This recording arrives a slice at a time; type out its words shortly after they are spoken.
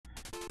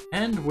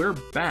And we're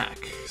back.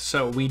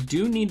 So we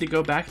do need to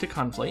go back to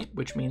Conflate,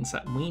 which means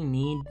that we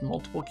need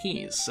multiple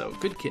keys. So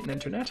good kitten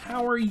internet,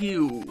 how are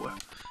you?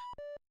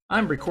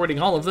 I'm recording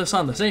all of this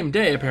on the same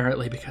day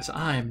apparently because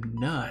I'm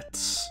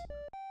nuts.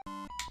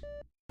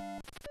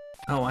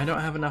 Oh, I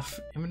don't have enough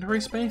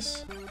inventory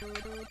space?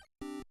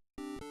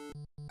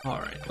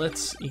 Alright,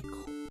 let's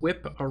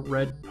equip a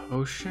red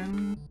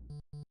potion.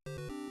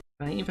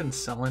 Can I even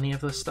sell any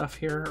of this stuff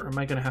here, or am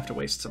I gonna have to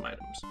waste some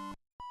items?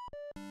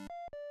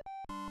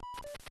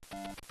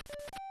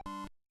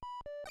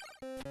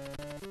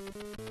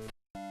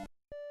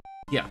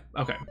 Yeah,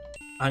 okay.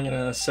 I'm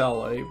gonna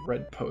sell a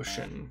red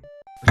potion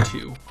or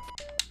 2.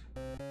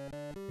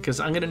 Because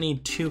I'm gonna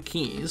need 2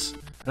 keys,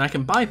 and I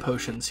can buy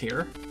potions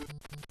here.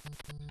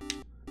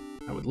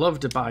 I would love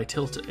to buy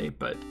Tilde,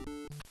 but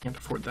can't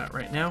afford that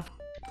right now.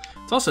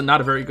 It's also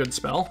not a very good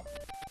spell.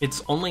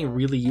 It's only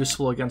really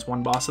useful against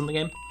one boss in the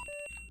game.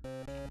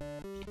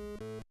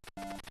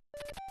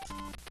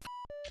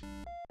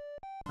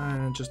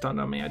 Just don't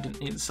know me, I didn't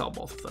need to sell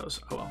both of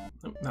those. Oh well,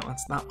 no,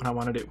 that's not what I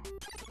want to do.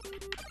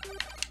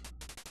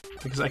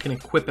 Because I can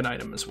equip an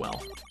item as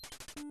well.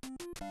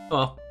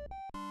 Oh,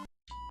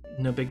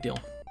 no big deal.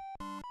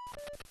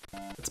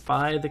 Let's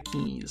buy the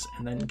keys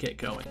and then get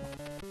going.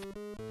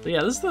 So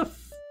yeah, this is the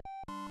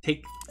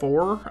take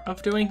 4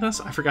 of doing this.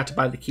 I forgot to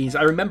buy the keys.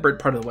 I remembered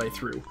part of the way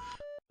through.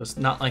 It's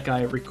not like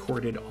I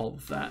recorded all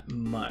of that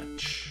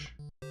much.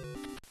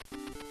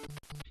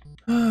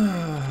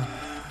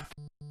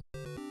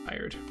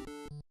 Tired.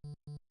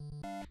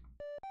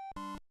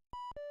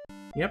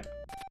 Yep.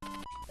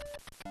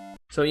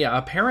 So yeah,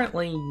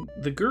 apparently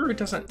the guru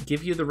doesn't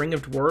give you the Ring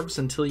of Dwarves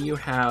until you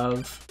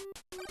have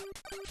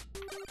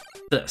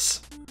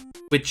this,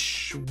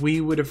 which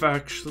we would have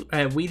actually,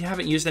 we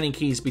haven't used any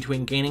keys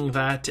between gaining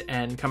that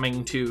and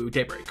coming to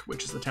Daybreak,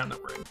 which is the town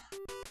that we're in.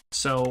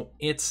 So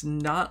it's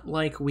not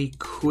like we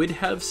could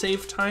have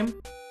saved time.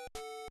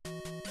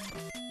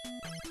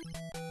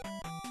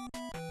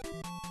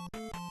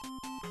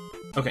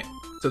 Okay,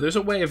 so there's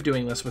a way of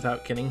doing this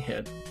without getting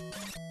hit.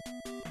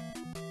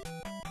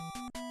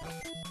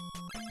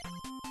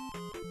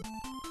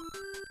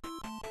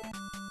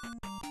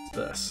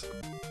 This.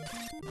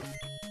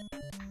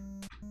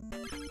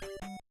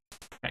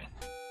 Okay.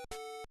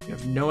 You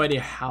have no idea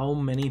how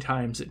many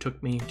times it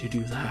took me to do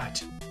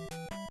that.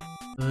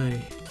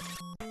 Oy.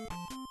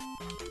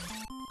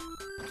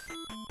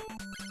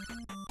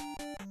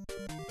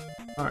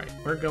 Alright,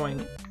 we're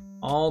going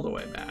all the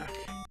way back.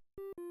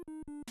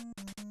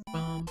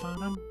 Bum,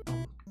 ba-dum,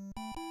 bum.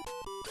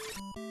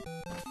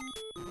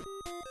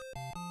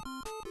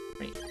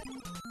 Right.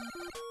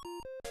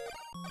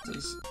 This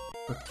is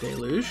a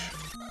deluge.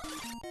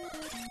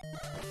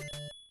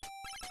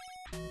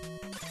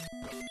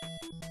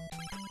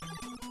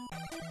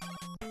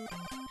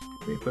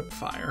 Equip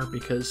fire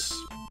because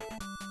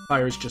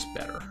fire is just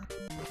better.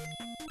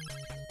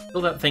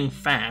 Kill that thing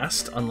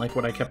fast, unlike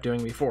what I kept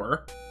doing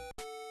before.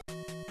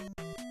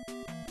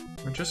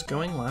 We're just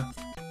going left.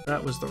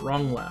 That was the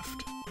wrong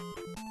left.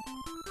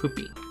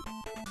 Poopy.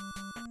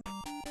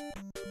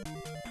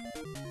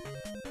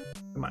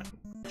 Come on,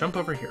 jump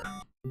over here.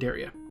 Dare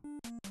ya.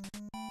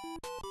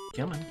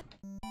 Come on.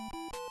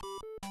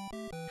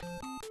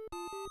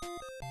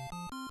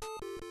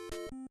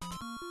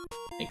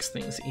 Makes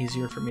things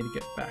easier for me to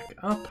get back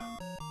up.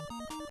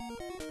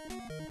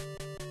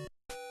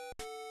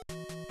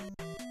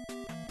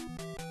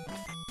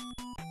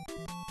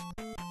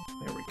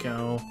 There we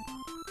go.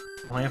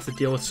 Well, I have to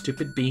deal with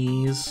stupid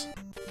bees.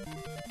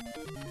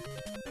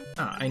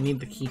 Ah, I need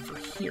the key for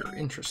here.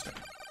 Interesting.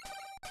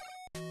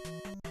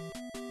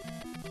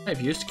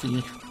 I've used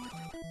key.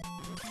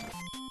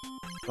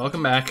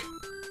 Welcome back.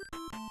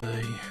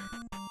 Oy.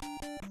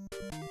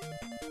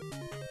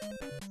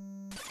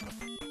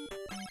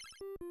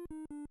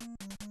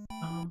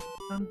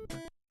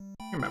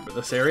 Remember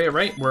this area,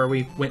 right? Where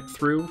we went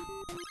through?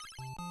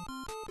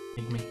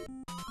 Me.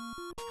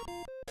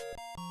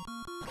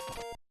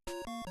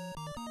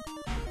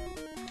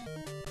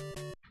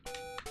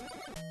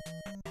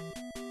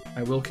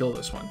 I will kill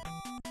this one.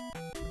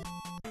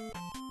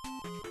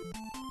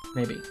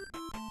 Maybe.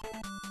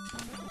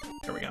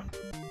 There we go.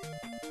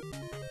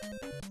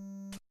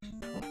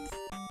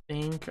 I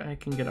think I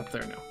can get up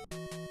there now.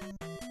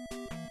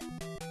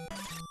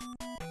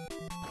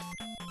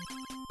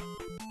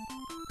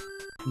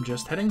 I'm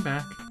just heading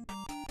back.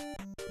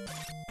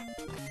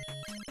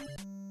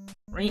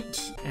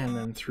 Right, and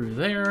then through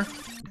there.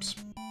 Oops.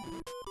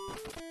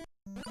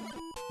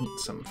 Eat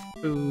some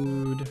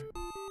food.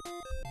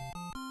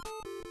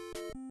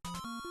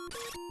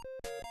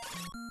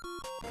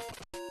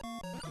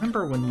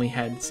 Remember when we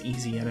had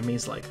easy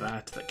enemies like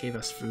that gave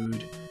us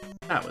food?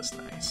 That was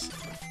nice.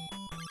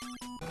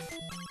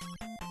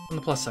 On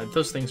the plus side,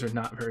 those things are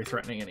not very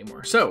threatening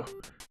anymore. So,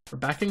 we're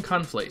back in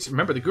Conflate.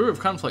 Remember, the Guru of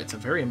Conflate's a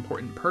very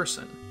important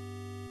person.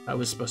 That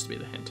was supposed to be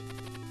the hint.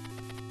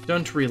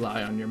 Don't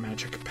rely on your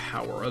magic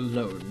power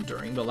alone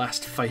during the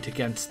last fight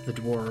against the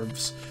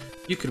dwarves.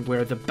 You could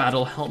wear the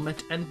battle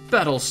helmet and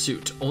battle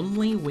suit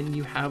only when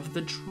you have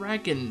the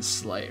Dragon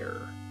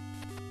Slayer.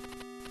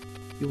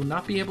 You will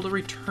not be able to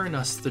return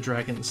us the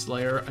Dragon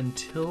Slayer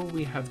until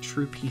we have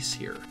true peace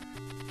here.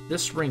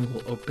 This ring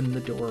will open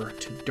the door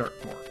to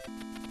Darkmoor.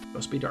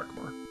 Supposed to be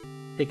Darkmoor.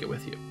 Take it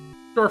with you.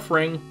 Dwarf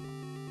ring.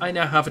 I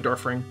now have a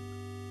dwarf ring.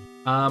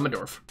 I'm a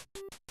dwarf.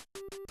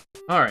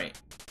 Alright.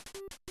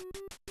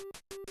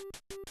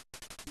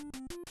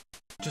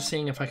 Just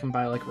seeing if I can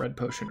buy like a red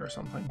potion or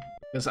something.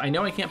 Because I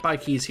know I can't buy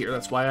keys here.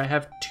 That's why I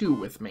have 2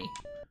 with me.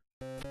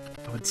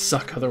 That would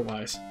suck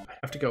otherwise. I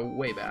have to go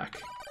way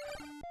back.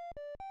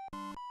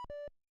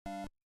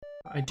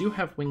 I do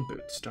have wing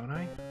boots, don't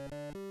I?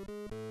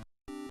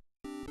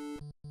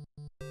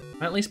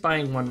 I'm at least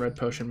buying 1 red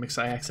potion because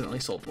I accidentally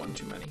sold 1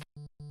 too many.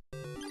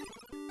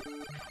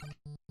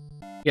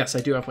 Yes, I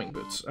do have wing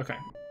boots. Okay.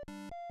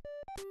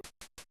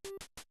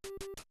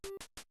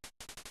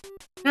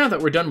 Now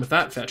that we're done with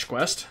that fetch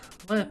quest,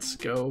 let's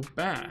go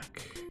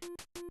back.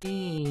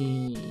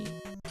 Look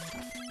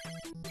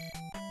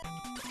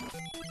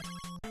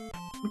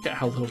at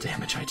how little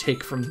damage I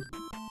take from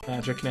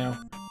magic now.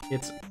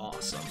 It's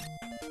awesome.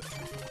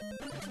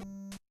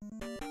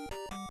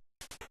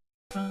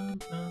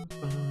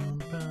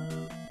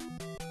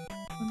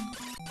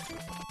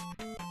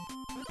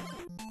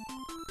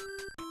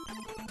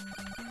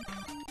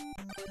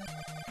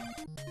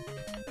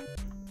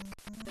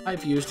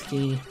 I've used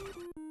key.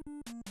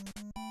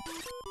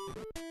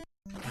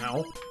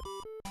 Ow.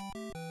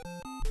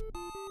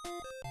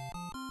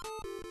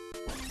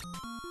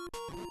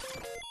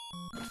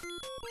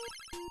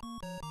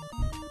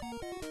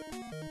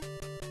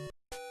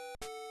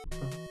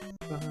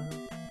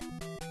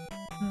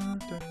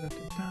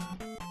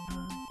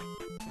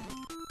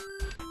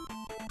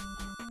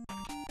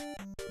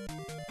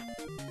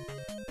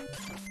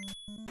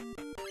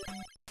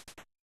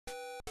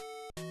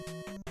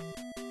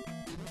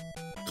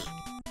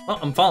 Oh,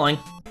 I'm falling.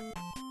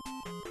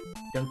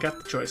 Don't get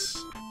the choice.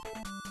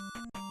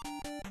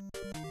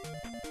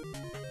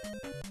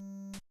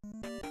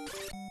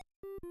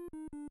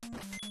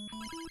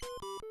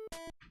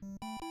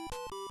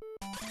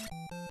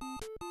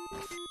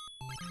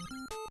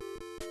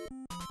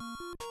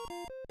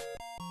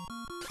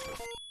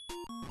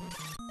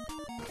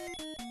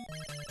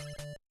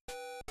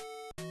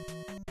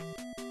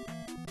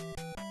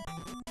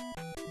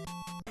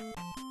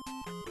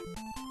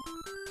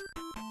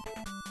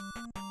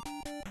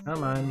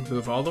 Come on,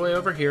 move all the way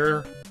over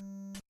here.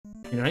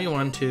 You know you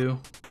want to.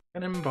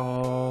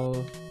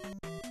 Cannonball.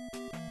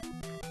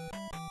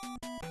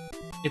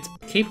 It's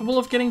capable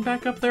of getting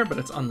back up there, but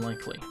it's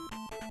unlikely.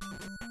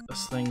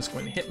 This thing's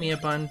going to hit me a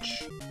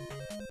bunch.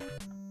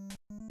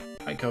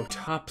 If I go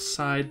top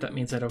side, that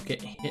means I don't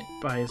get hit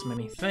by as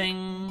many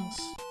things.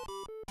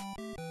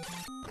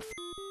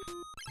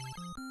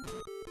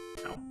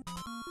 Ow.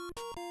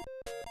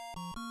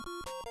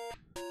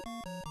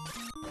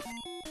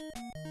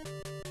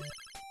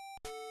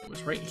 It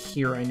was right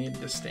here I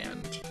needed to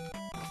stand.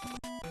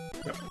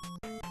 Yep.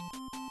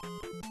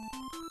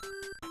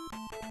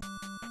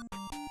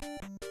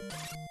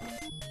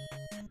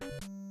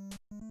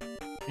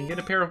 And get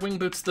a pair of wing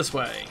boots this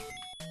way.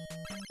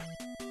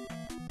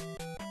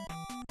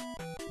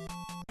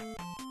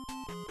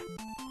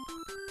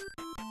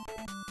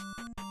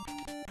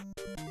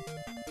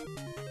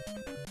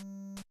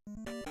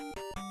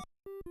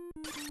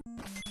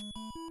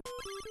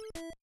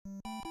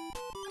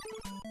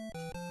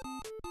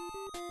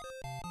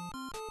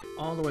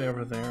 All the way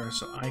over there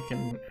so I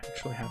can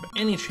actually have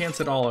any chance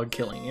at all of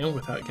killing you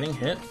without getting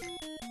hit.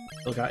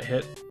 Still got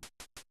hit.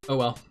 Oh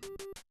well.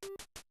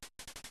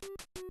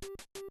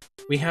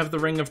 We have the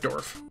Ring of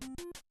Dwarf.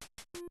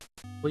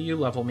 Will you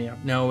level me up?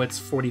 No, it's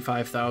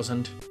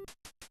 45,000.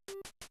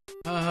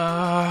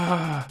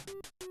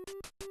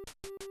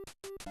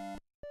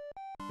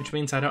 Which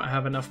means I don't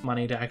have enough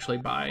money to actually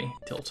buy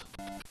Tilt.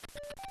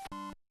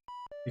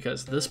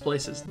 Because this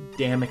place is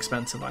damn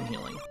expensive on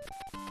healing.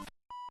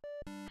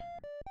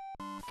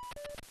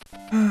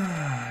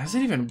 Is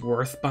it even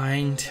worth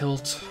buying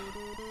Tilt?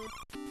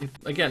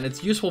 Again,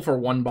 it's useful for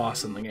one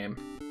boss in the game.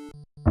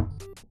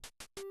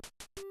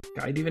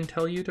 Guide even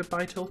tell you to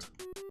buy Tilt?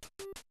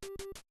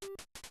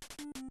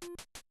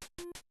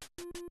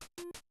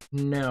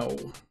 No.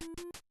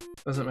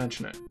 Doesn't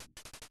mention it.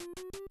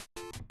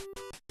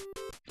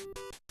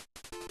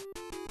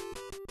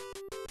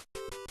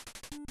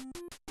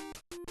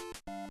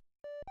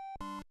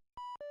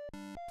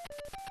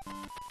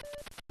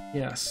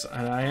 Yes,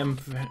 and I am...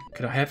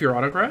 Could I have your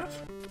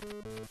autograph?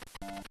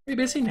 Are you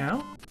busy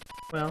now?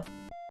 Well,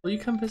 will you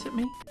come visit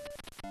me?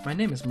 My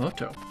name is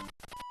Moto.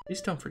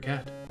 Please don't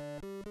forget.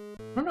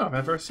 I don't know if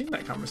I've ever seen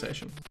that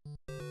conversation.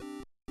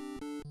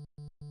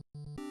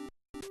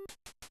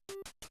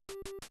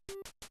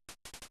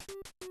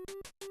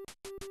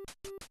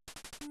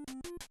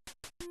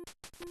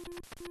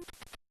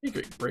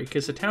 Secret Break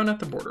is a town at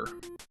the border.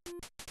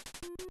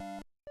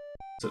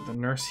 Is it the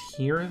nurse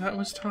here that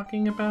was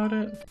talking about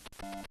it?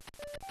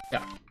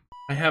 Yeah,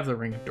 I have the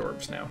Ring of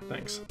Dwarves now,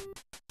 thanks.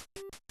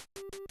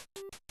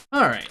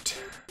 Alright.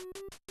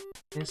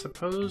 I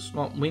suppose,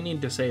 well, we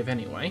need to save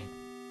anyway.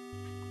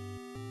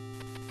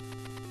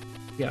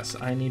 Yes,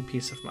 I need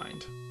peace of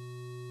mind.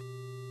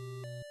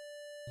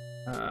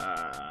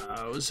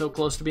 I was so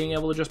close to being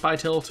able to just buy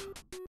tilt.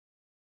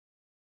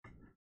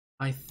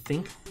 I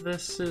think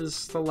this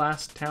is the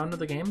last town of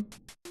the game.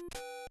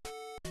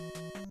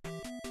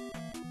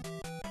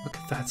 Look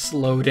at that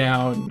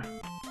slowdown.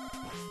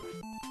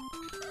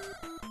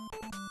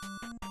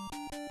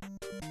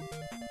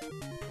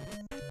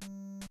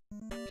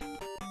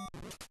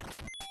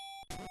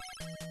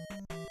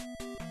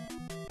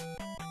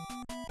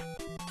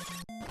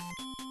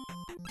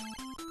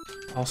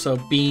 Also,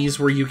 bees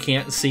where you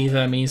can't see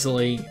them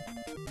easily.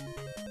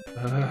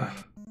 Ugh.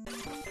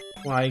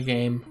 Why,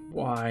 game?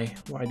 Why?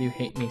 Why do you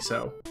hate me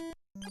so?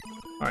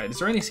 Alright, is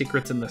there any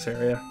secrets in this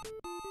area?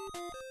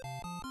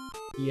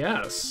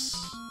 Yes.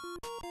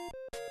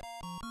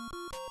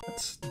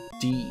 That's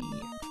D.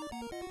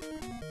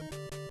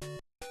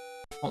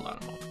 Hold on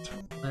a moment.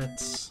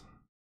 Let's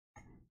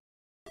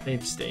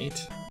save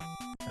state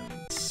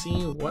and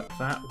see what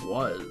that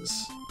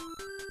was.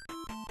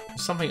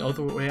 There's something all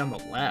the way on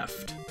the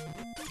left.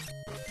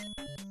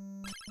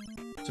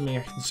 Assuming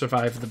I can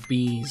survive the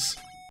bees.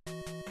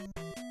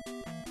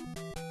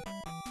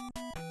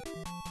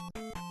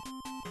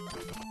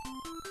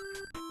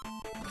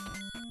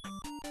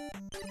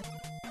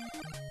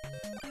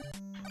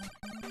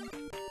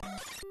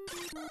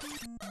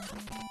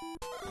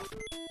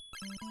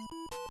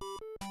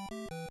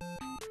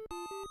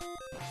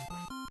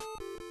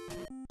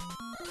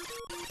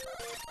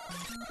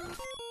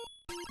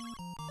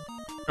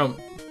 Oh,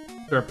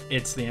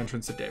 it's the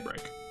entrance to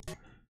Daybreak.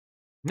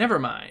 Never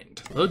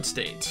mind. Load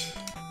state.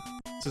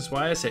 This is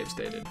why I save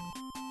stated.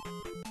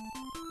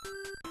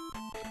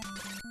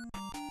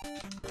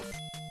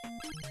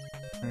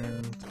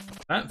 And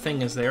that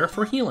thing is there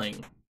for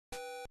healing.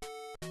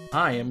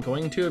 I am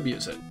going to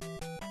abuse it.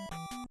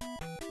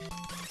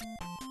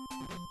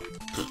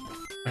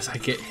 As I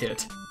get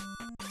hit.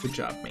 Good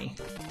job, me.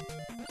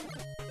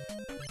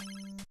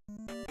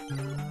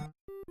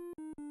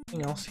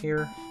 Anything else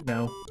here?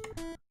 No.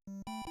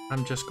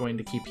 I'm just going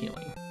to keep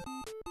healing.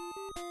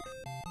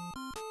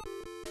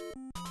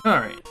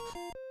 Alright.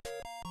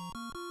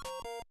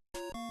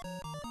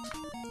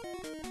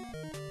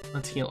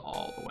 Let's heal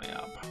all the way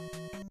up.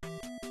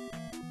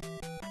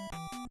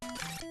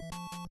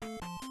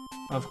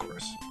 Of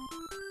course.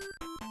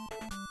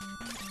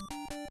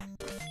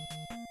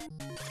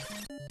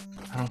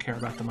 I don't care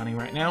about the money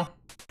right now.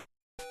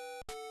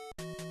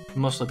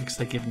 Mostly because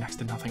they give next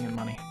to nothing in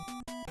money.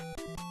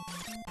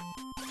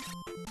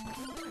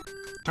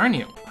 Darn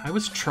you, I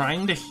was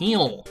trying to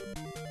heal.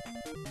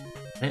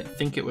 I didn't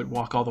think it would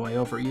walk all the way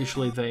over.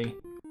 Usually they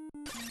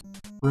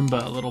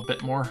Roomba a little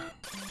bit more.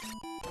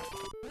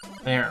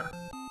 There.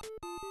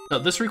 So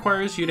this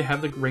requires you to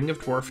have the Ring of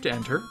Dwarf to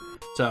enter,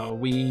 so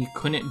we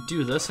couldn't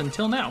do this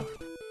until now.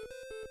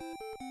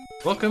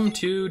 Welcome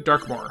to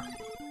Darkmoor.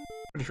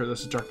 Pretty sure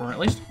this is Darkmoor at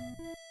least.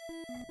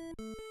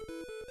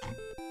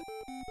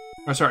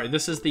 Oh, sorry,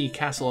 this is the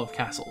Castle of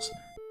Castles.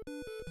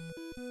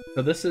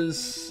 So this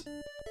is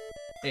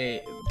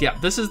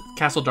this is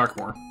Castle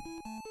Darkmoor.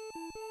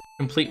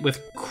 Complete with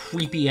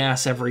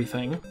creepy-ass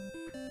everything.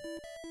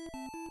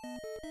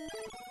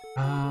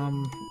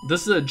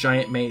 This is a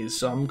giant maze,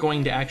 so I'm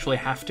going to actually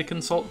have to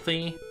consult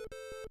the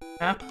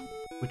map,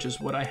 which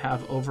is what I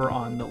have over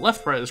on the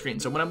left part of the screen.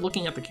 So when I'm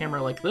looking at the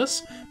camera like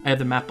this, I have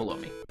the map below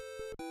me.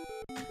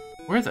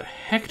 Where the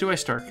heck do I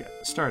start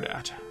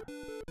at?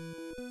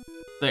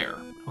 There.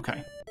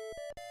 Okay.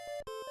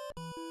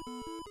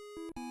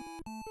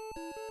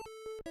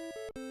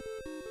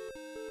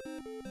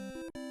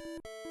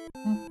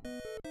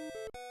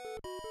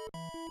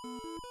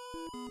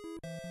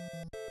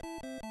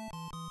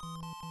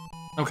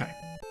 Okay.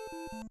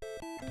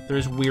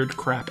 There's weird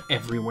crap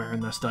everywhere in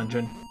this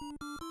dungeon.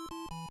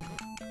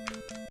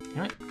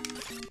 Damn it.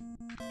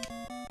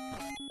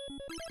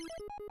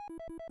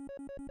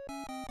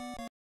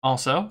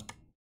 Also,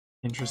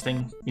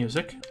 interesting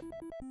music.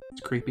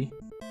 It's creepy.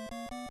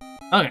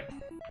 Okay.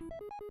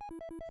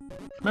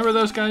 Remember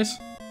those guys?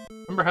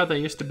 Remember how they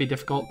used to be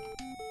difficult?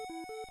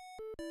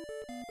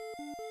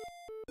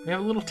 We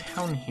have a little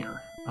town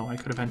here. Oh, I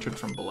could have entered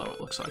from below,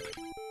 it looks like.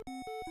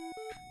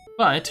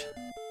 But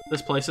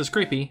this place is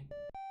creepy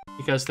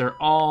because they're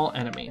all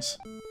enemies.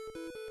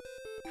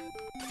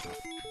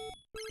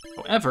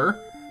 However,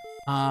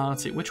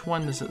 let's see, which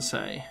one does it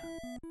say?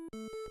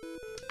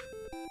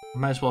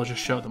 Might as well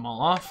just show them all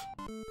off.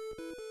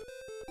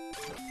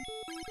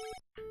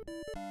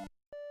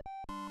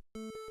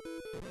 Of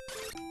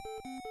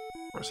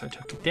course, I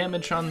took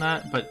damage on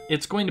that, but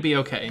it's going to be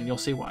okay, and you'll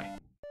see why.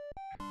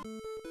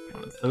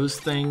 One of those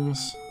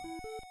things.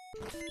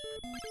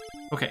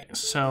 Okay,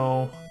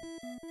 so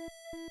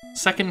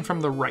second from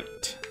the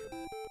right.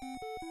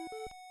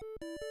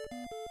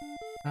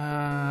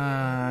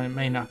 It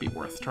may not be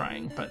worth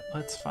trying, but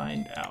let's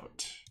find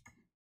out.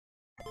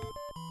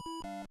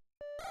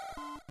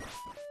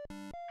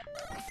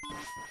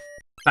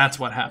 That's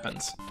what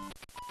happens.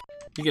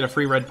 You get a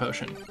free red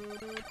potion.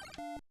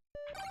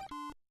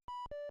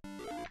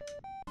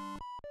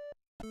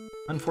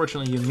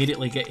 Unfortunately, you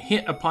immediately get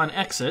hit upon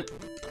exit.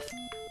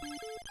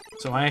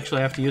 So I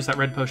actually have to use that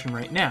red potion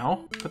right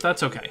now, but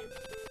that's okay.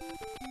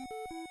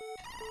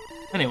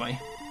 Anyway.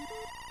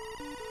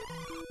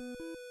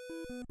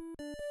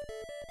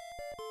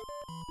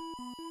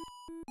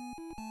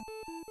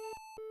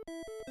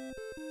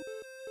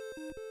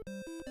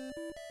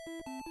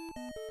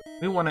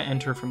 We want to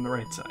enter from the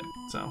right side,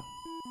 so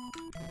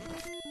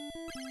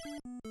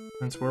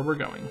that's where we're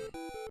going.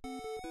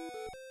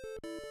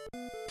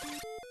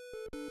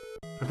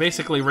 We're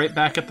basically right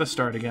back at the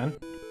start again.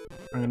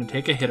 I'm going to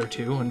take a hit or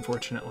two,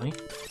 unfortunately.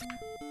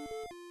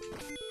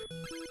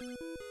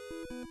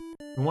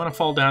 We want to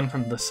fall down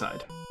from this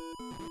side.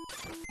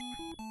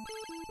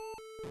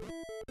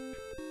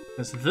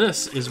 Because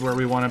this is where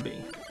we want to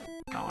be.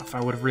 Oh, if I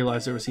would have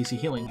realized there was easy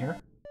healing here.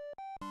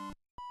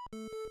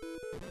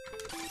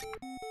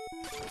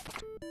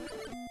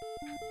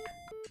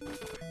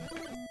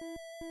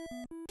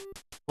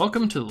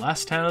 Welcome to the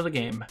last town of the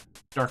game,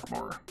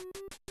 Darkmoor.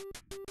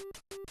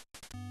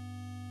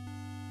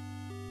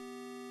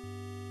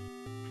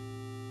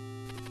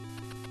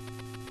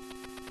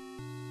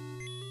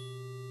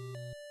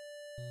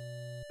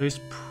 There's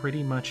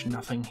pretty much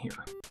nothing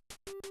here.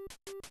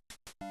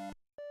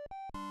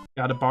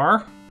 Got a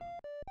bar?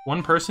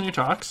 One person who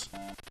talks?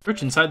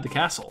 Search inside the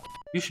castle.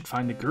 You should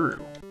find the guru.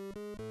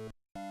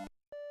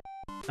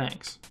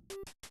 Thanks.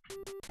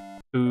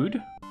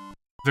 Food?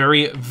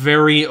 Very,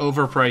 very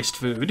overpriced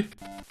food.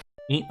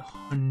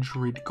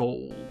 800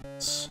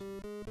 golds.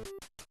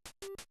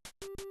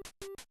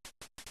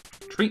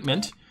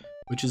 Treatment,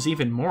 which is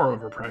even more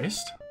overpriced.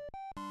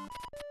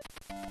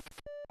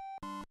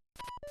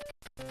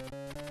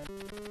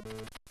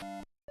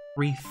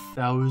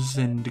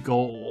 $3,000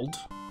 gold.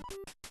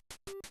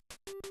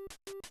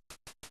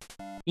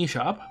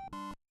 eShop.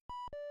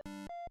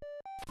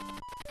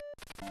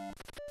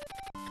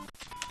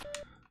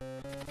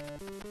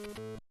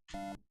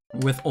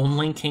 With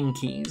only king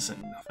keys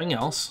and nothing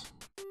else.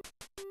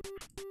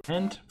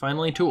 And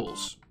finally,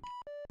 tools.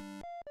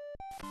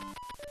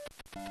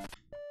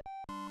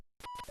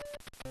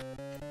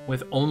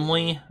 With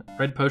only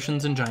red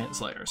potions and giant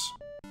slayers.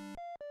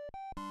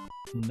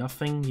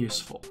 Nothing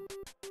useful.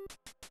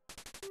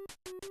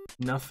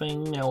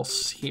 Nothing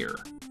else here.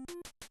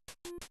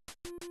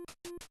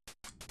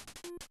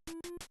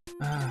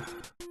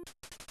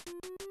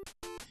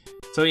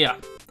 So yeah.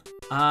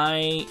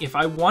 If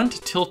I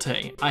want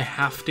Tilted, I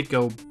have to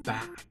go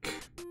back.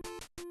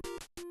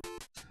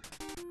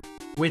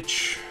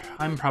 Which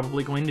I'm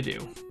probably going to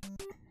do.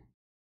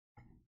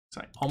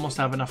 So I almost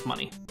have enough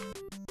money.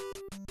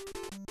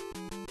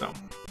 So,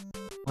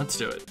 let's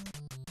do it.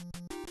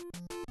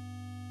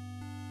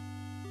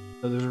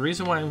 So there's a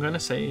reason why I'm going to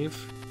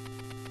save.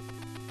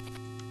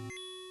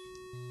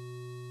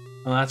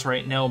 Oh, that's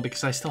right, no,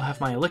 because I still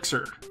have my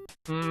elixir.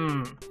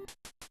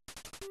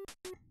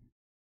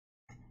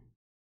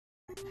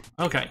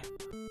 Okay,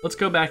 let's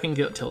go back and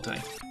get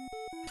Tilted.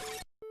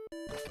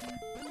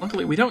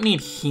 Luckily, we don't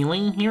need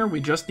healing here, we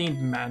just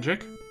need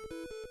magic.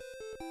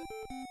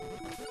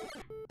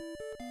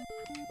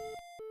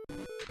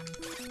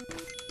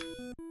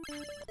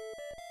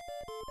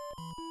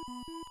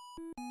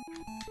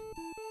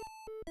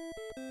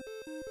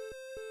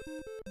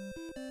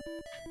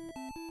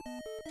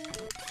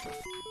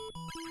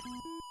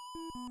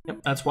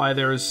 Yep, that's why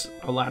there's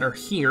a ladder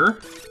here.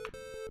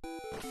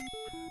 So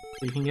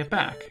you can get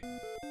back.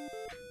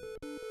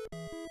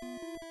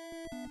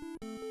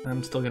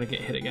 I'm still gonna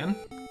get hit again.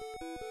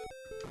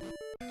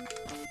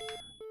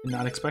 Did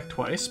not expect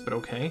twice, but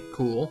okay,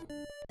 cool.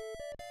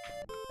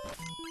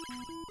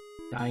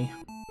 Die.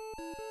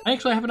 I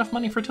actually have enough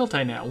money for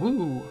Tilted now,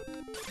 woo!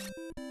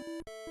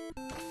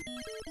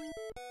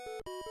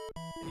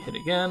 Hit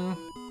again.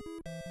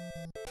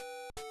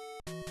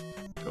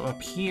 Go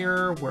up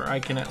here, where I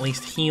can at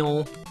least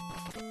heal.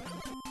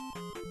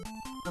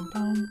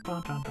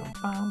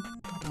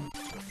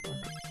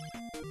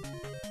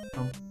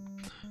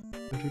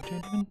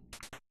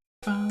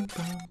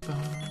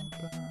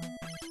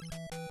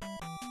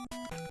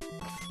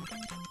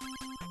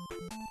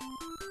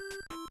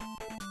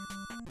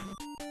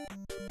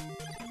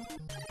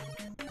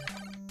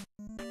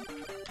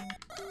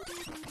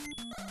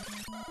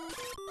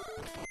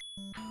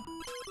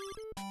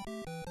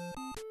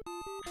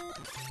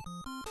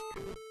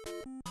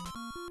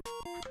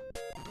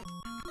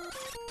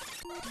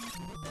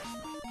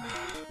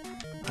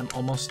 I'm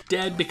almost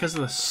dead because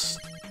of the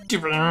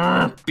stupid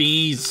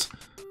bees.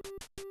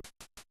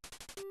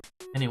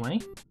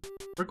 Anyway,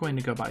 we're going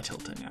to go buy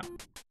Tilted now.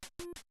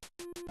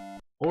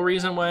 Whole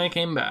reason why I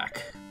came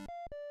back.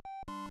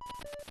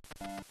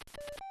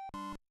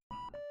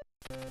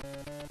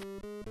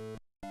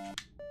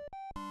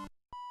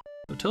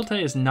 So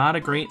Tilted is not a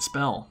great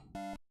spell.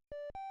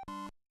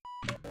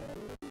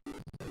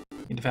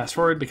 Need to fast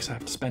forward because I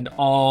have to spend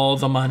all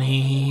the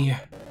money.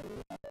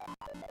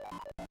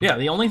 Yeah,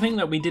 the only thing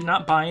that we did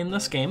not buy in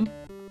this game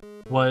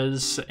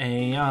was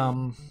a,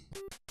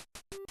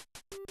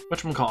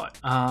 whatchamacallit,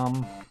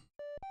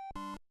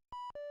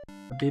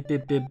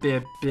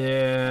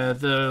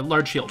 the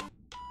large shield.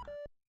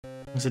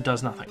 because it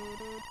does nothing.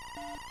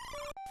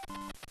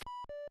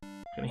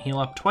 Gonna heal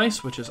up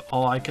twice, which is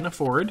all I can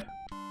afford.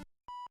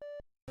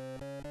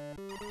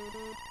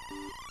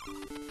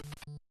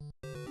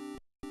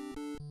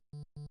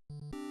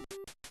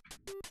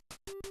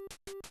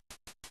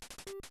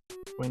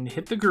 Going to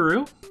hit the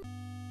Guru.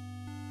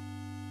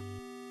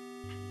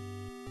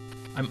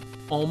 I'm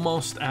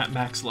almost at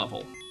max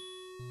level.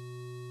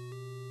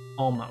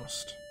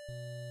 Almost.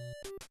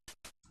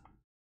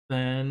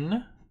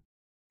 Then...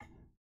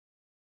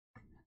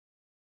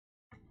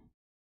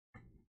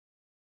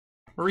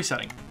 we're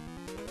resetting.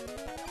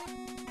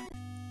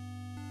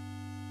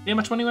 See how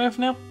much money we have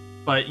now?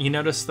 But you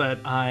notice that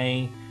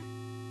I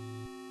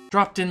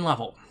dropped in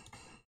level.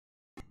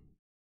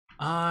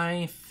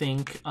 I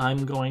think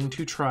I'm going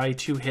to try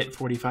to hit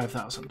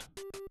 45,000.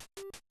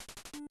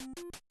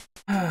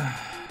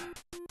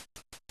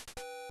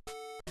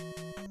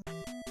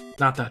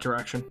 Not that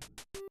direction.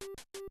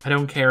 I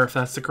don't care if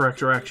that's the correct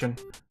direction.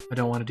 I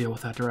don't want to deal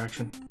with that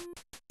direction.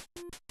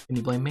 Can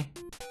you blame me?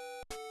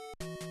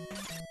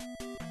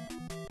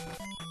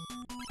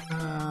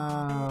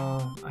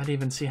 I didn't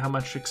even see how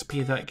much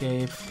XP that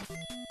gave.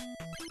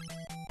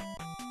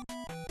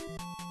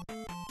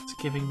 It's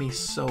giving me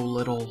so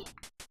little.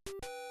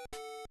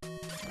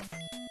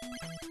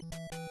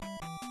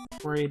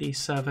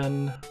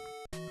 487.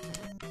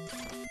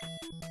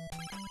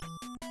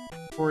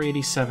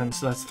 487,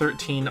 so that's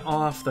 13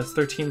 off. That's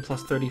 13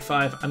 plus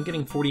 35. I'm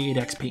getting 48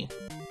 XP.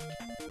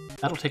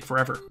 That'll take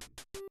forever.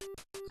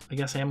 I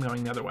guess I am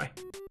going the other way.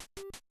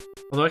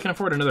 Although I can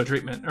afford another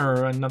treatment,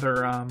 or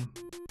another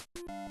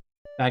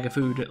bag of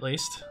food at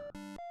least.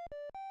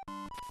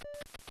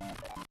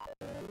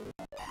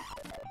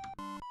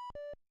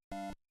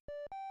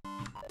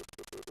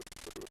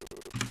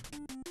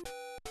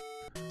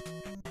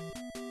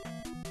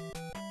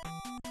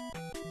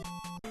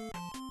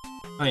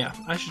 Oh yeah,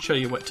 I should show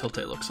you what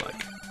Tilted looks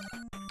like.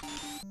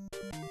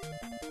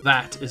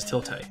 That is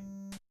Tilted.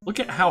 Look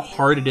at how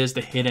hard it is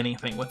to hit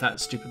anything with that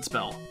stupid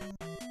spell.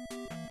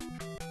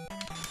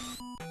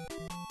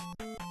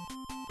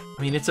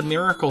 I mean, it's a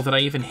miracle that I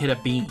even hit a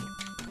bee.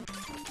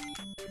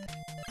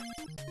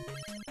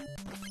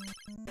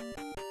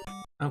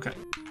 Okay,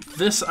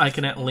 this I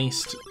can at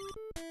least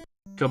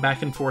go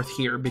back and forth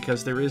here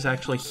because there is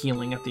actually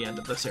healing at the end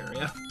of this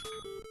area.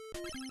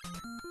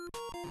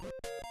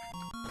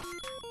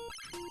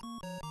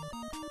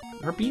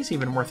 Are bees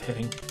even worth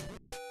hitting?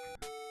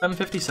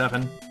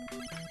 757.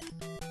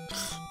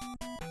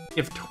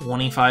 Give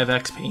 25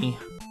 XP.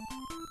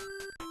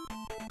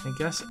 I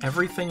guess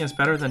everything is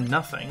better than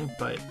nothing,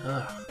 but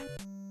ugh.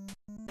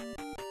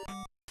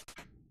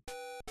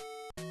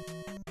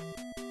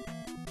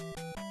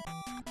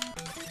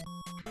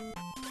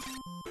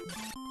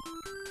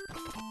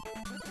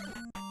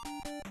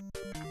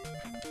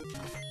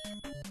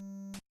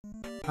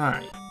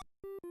 Alright.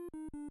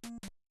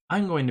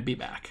 I'm going to be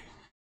back.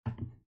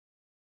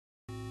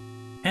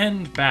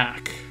 And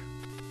back.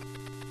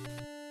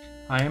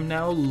 I am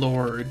now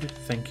Lord,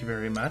 thank you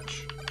very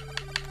much.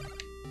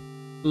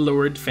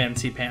 Lord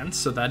Fancy Pants,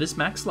 so that is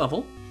max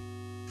level.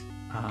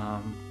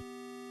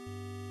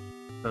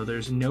 So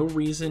there's no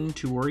reason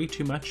to worry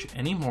too much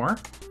anymore.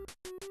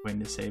 I'm going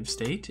to save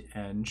state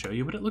and show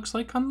you what it looks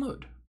like on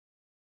load.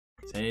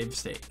 Save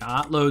state,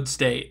 not load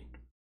state.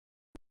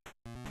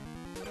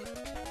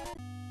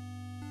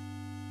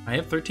 I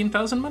have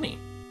 13,000 money.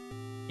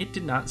 It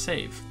did not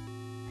save.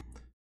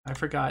 I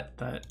forgot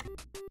that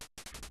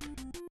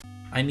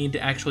I need to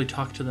actually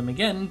talk to them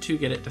again to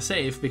get it to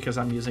save because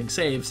I'm using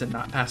saves and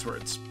not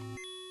passwords.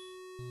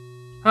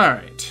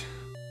 Alright.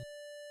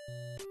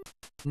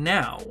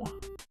 Now.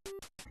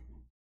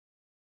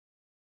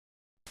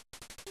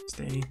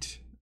 State.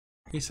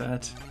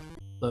 Reset.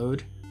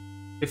 Load.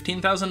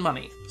 15,000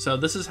 money. So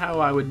this is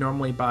how I would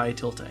normally buy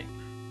Tilted.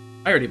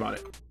 I already bought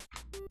it.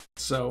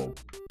 So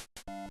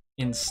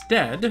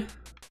instead,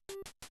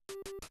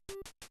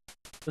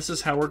 this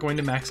is how we're going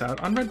to max out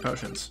on red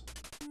potions.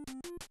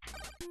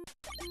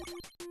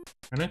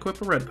 I'm gonna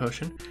equip a red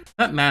potion.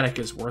 That Matic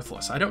is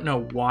worthless. I don't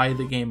know why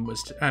the game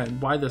was,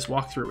 why this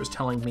walkthrough was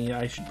telling me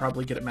I should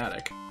probably get a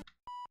Matic.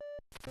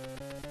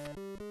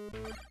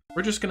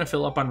 We're just gonna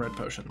fill up on red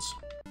potions.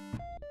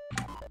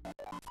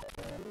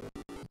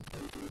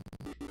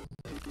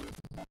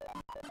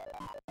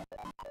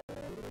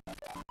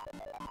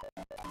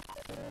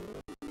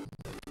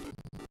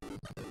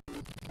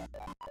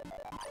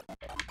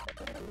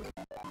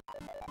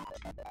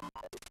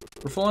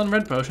 We're full on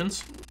red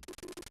potions.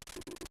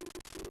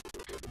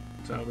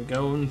 So we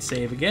go and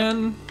save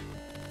again.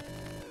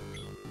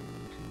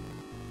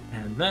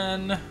 And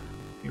then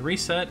we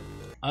reset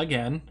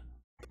again.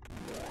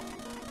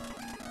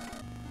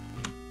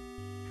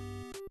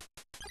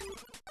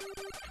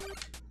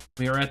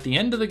 We are at the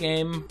end of the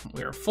game.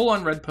 We are full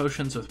on red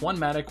potions with one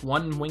Matic,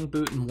 one wing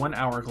boot, and one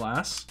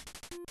hourglass.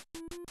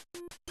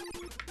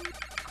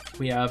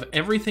 We have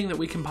everything that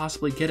we can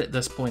possibly get at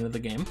this point of the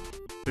game.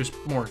 There's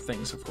more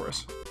things, of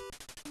course.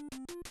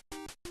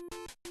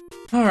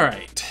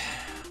 Alright.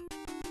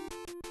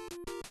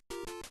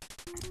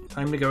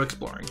 Time to go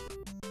exploring.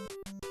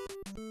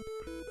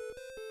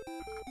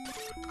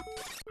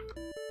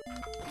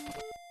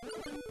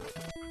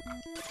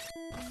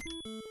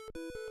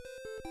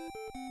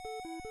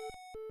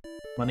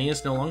 Money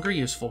is no longer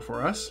useful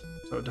for us,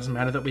 so it doesn't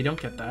matter that we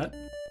don't get that.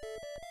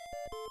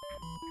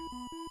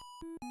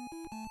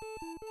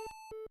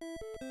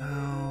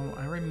 Oh,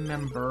 I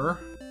remember.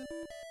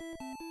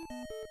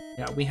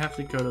 Yeah, we have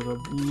to go to the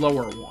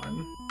lower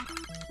one.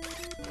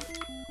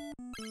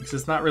 Because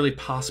it's not really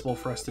possible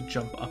for us to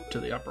jump up to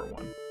the upper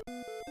one.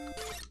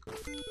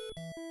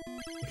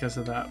 Because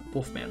of that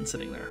wolfman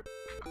sitting there.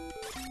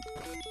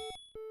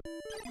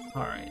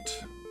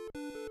 Alright.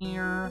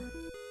 Here.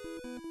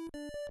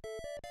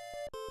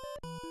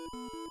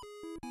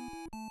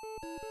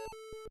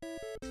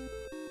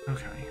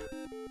 Okay.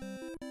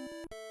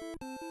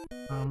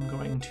 I'm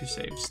going to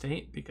save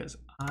state because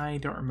I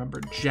don't remember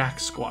jack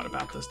squat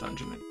about this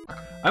dungeon anymore.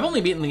 I've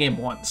only beaten the game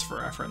once, for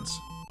reference.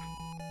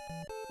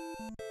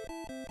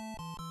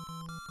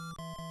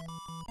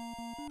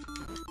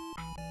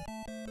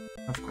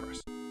 Of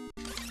course.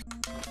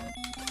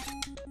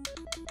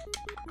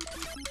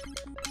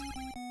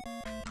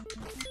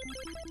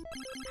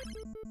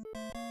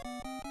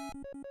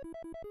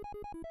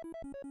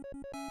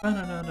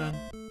 Ba-da-da-da.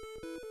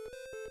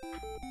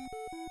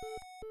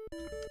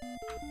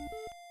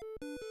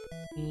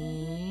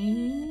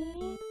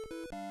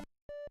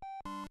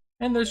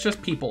 And there's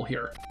just people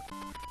here.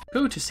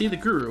 Go to see the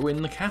guru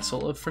in the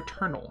castle of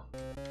Fraternal.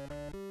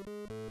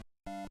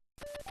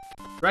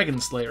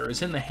 Dragon Slayer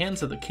is in the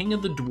hands of the king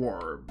of the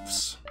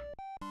dwarves.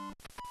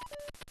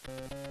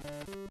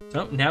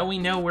 So now we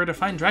know where to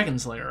find Dragon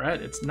Slayer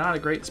at. It's not a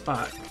great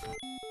spot.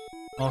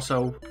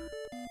 Also,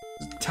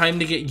 time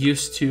to get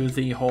used to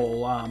the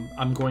whole,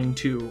 I'm going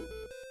to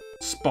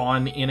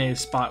spawn in a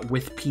spot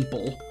with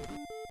people,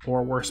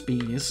 or worse,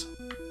 bees.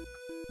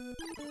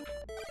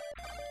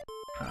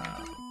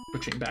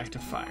 Switching back to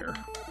fire.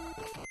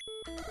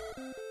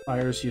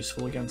 Fire is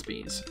useful against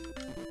bees.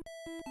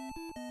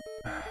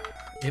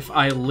 If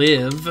I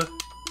live...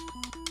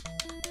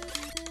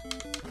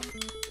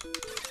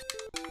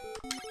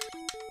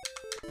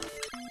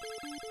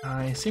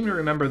 I seem to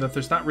remember that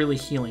there's not really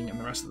healing in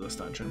the rest of this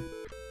dungeon.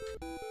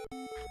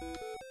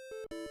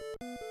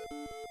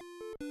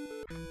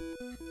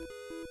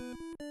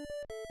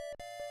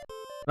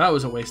 That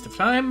was a waste of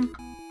time.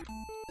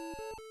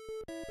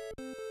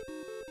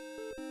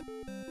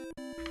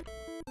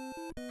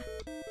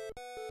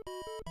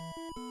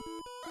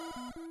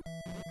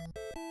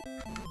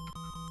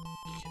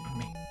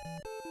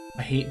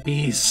 I hate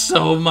bees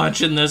so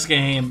much in this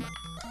game.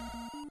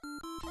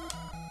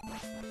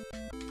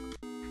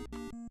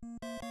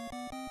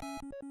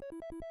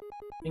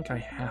 I think I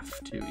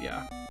have to,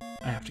 yeah.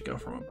 I have to go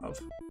from above.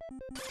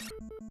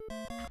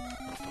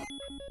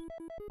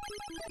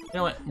 You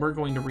know what? We're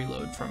going to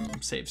reload from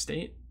save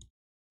state.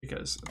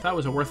 Because that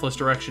was a worthless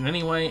direction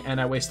anyway,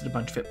 and I wasted a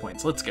bunch of hit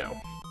points. Let's go.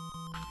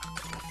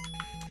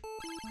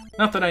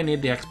 Not that I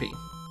need the XP.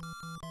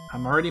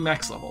 I'm already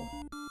max level.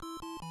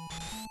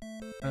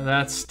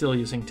 That's still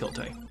using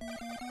Tilte.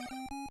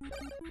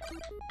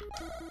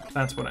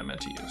 That's what I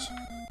meant to use.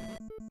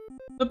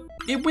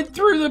 It went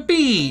through the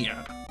bee!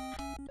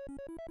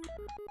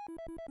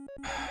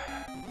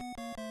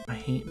 I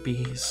hate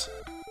bees.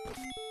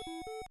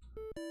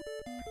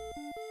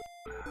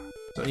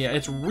 So yeah,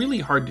 it's really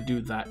hard to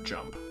do that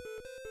jump.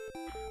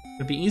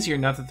 It'd be easier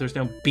now that there's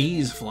no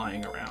bees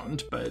flying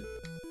around, but...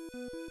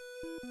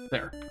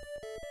 There.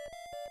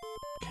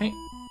 Okay.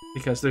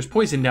 Because there's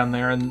poison down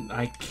there, and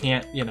I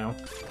can't, you know,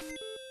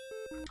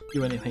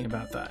 do anything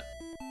about that.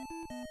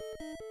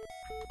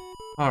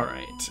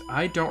 Alright,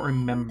 I don't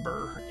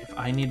remember if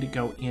I need to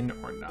go in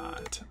or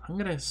not. I'm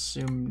gonna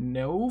assume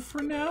no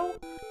for now,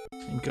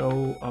 and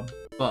go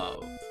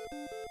above.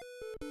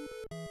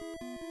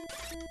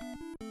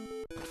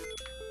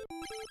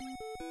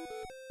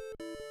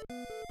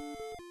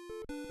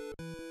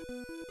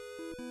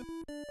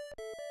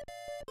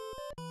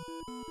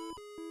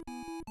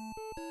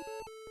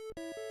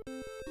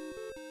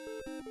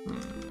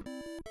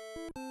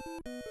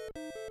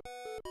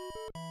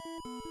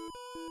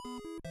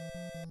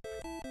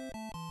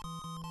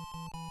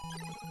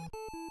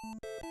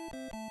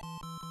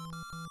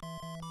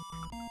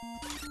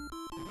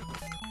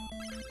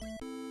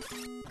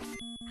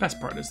 Best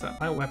part is that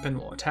my weapon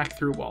will attack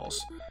through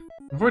walls.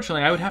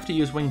 Unfortunately, I would have to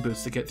use wing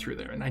boots to get through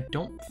there, and I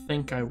don't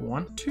think I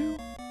want to.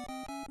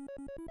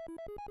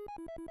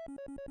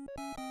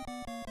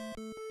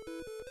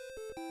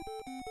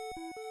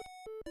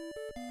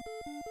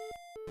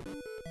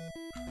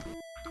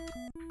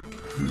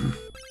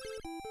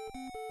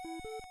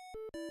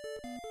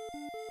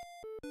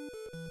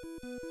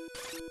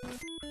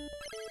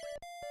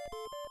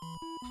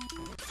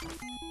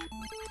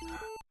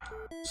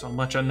 So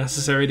much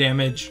unnecessary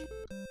damage.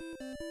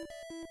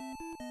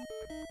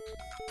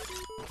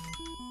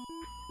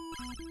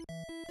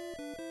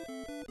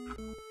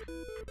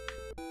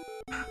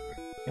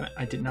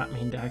 I did not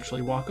mean to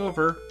actually walk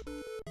over.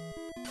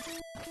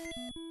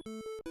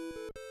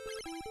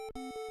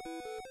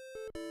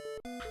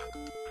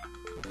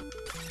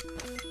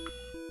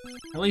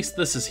 At least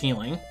this is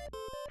healing.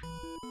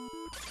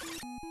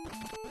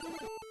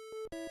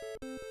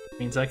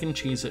 Means I can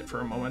cheese it for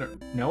a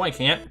moment. No, I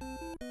can't.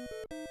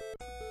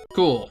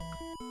 Cool.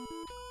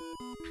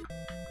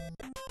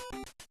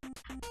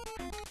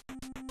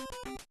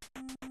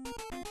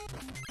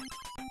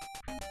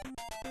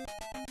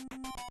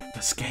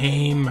 This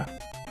game.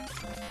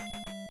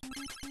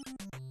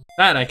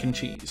 That I can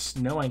cheese.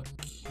 No, I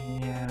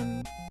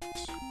can't.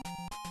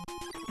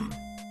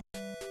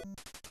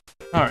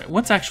 Alright,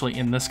 what's actually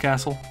in this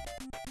castle?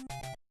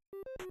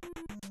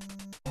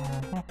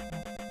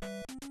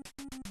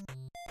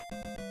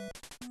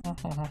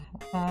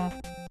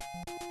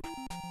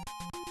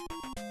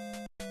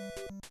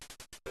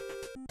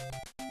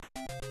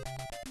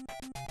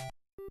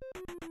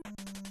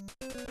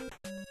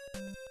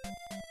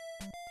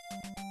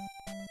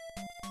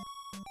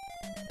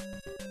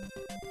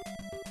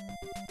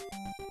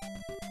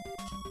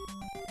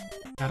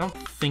 I don't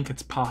think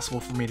it's possible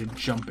for me to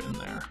jump in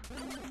there.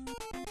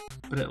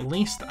 But at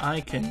least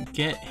I can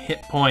get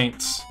hit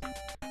points.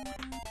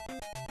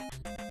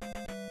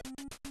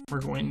 We're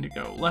going to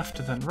go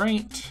left, then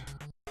right.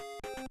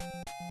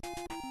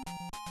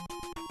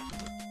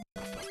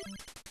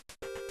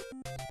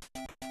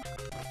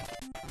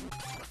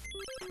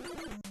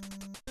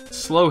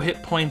 Slow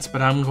hit points,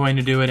 but I'm going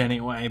to do it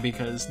anyway,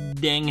 because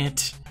dang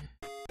it.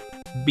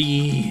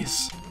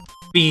 Bees.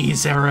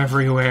 Bees are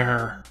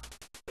everywhere.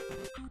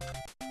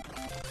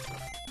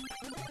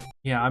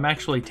 Yeah, I'm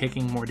actually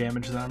taking more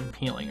damage than I'm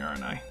healing,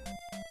 aren't I?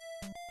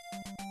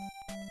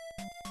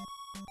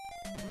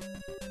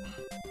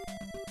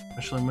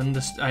 Especially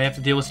when I have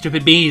to deal with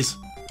stupid bees.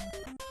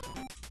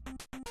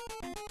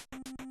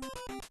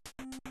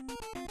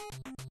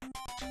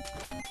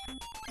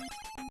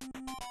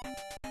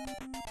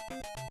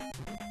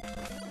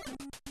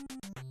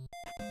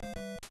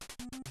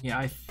 Yeah,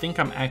 I think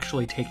I'm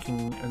actually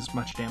taking as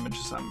much damage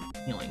as I'm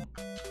healing.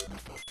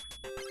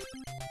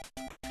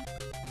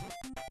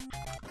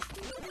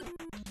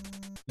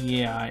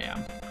 Yeah, I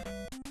am.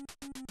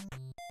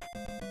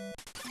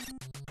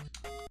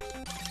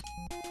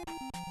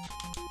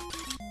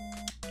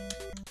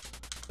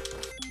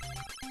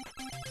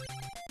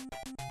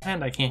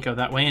 And I can't go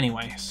that way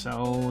anyway,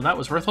 so that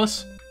was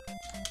worthless.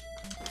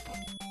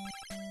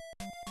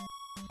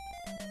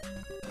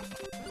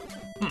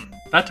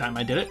 That time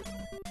I did it.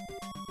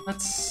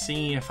 Let's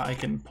see if I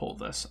can pull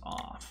this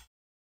off.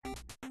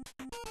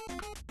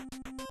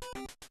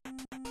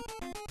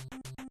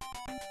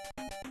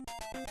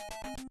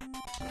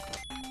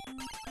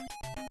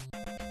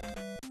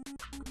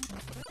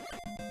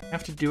 I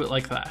have to do it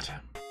like that.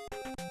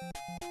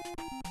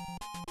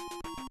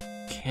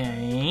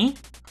 Okay.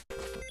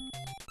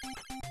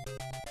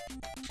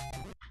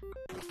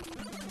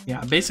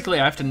 Yeah, basically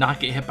I have to not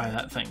get hit by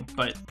that thing,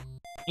 but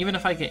even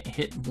if I get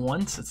hit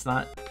once, it's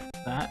not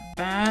that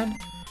bad.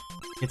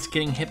 It's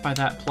getting hit by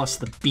that plus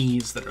the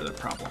bees that are the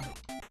problem.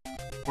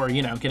 Or,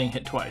 you know, getting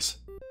hit twice.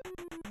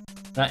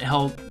 That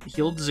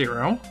healed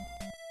 0.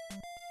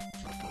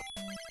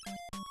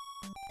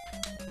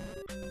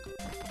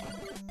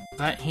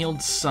 That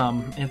healed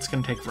some. It's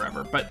gonna take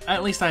forever, but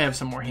at least I have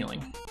some more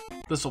healing.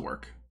 This'll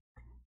work.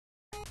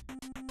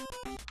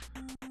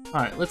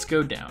 Alright, let's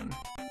go down.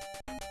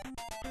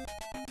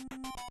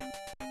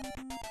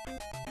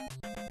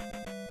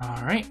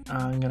 Alright,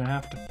 I'm gonna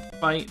have to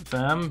fight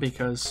them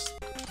because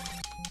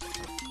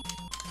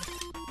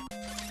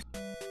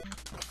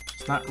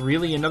it's not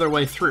really another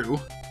way through.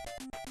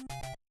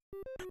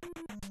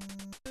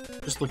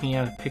 Just looking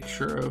at a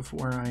picture of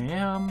where I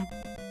am.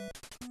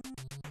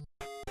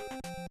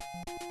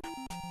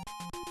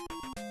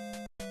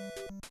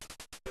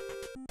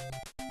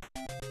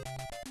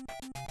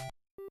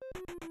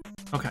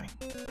 Okay.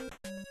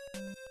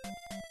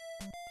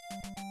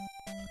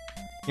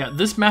 Yeah,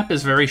 this map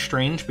is very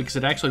strange because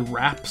it actually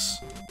wraps,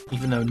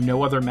 even though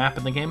no other map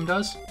in the game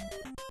does.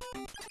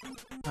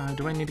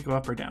 Do I need to go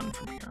up or down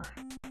from here?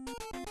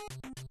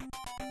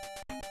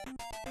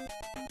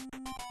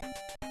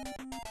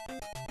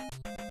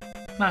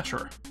 Not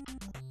sure.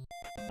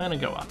 I'm gonna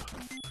go up.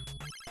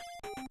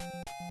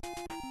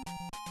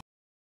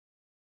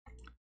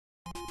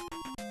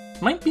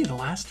 Might be the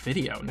last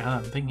video, now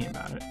that I'm thinking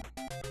about it.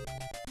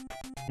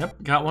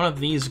 Yep, got one of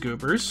these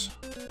goobers.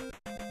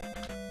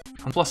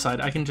 On the plus side,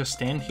 I can just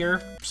stand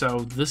here, so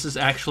this is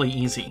actually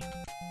easy.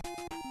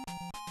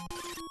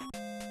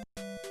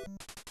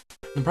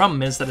 The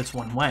problem is that it's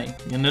one way.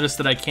 You'll notice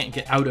that I can't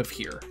get out of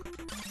here,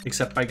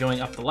 except by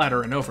going up the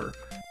ladder and over.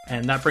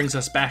 And that brings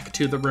us back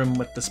to the room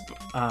with this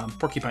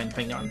porcupine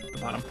thing on the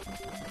bottom.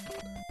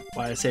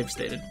 Why I save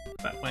stated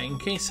that way, in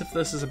case if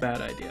this is a bad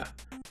idea.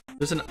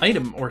 There's an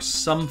item or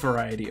some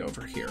variety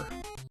over here.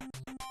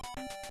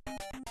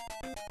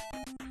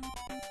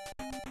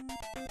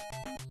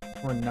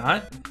 Or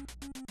not.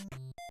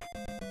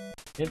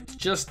 It's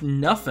just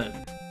nothing.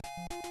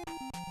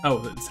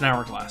 Oh, it's an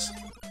hourglass.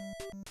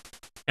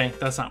 Okay,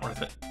 that's not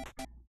worth it.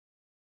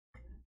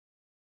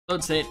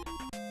 Load state.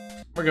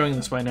 We're going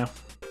this way now.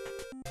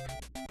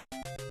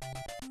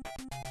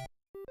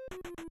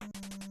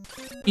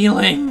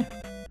 Healing!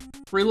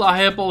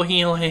 Reliable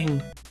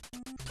healing!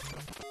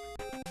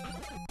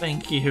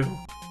 Thank you.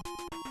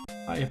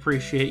 I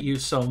appreciate you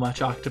so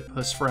much,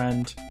 octopus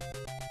friend.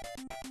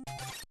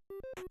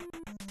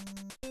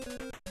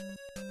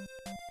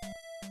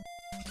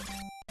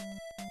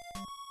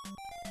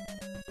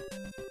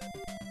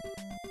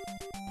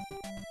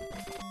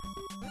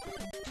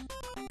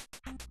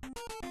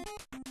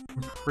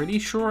 pretty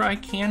sure I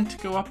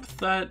can't go up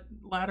that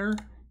ladder.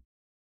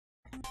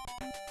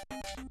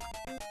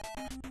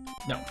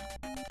 No,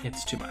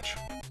 it's too much.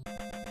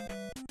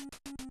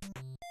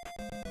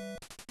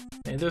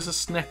 Okay, there's a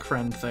snack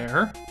friend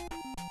there.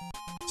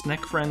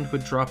 Snack friend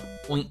would drop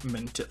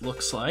ointment, it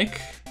looks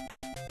like.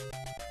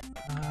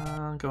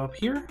 Go up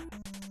here.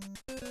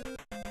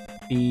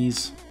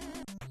 These.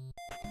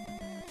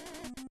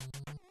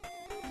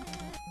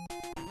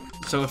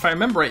 So if I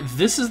remember right,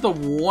 this is the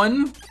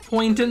one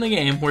point in the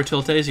game where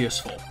tilt is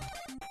useful.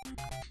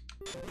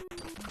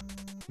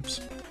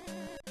 Oops.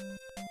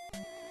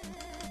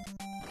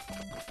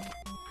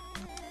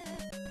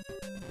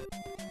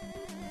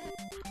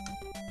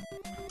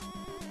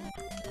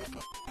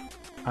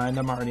 And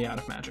I'm already out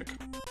of magic.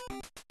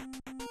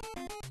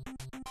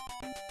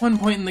 One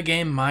point in the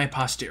game, my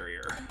posterior.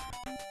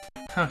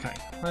 Okay,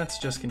 let's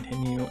just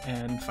continue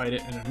and fight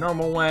it in a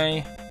normal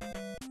way.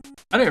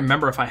 I don't even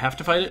remember if I have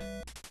to fight it.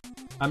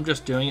 I'm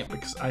just doing it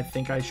because I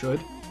think I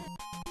should.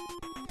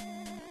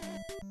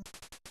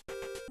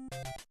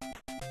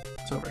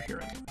 It's over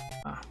here anyway.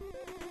 Ah.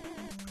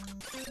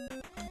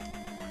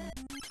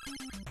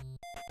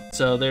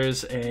 So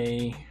there's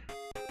a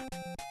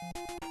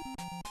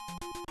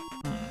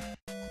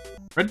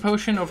red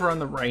potion over on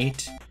the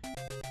right,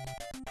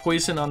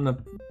 poison on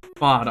the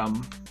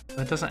bottom.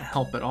 That doesn't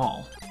help at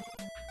all.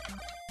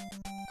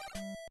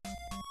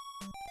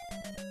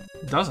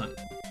 It doesn't.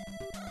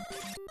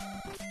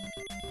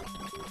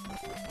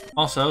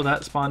 Also,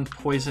 that spawned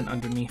poison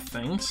underneath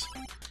things.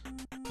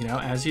 You know,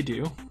 as you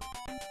do.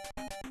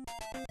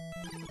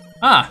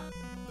 Ah!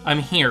 I'm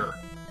here.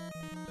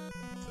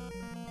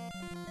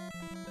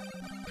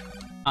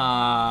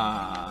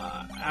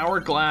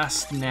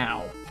 Hourglass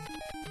now.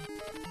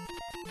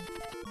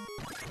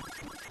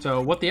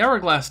 So what the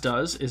hourglass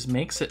does is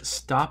makes it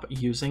stop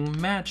using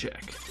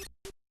magic.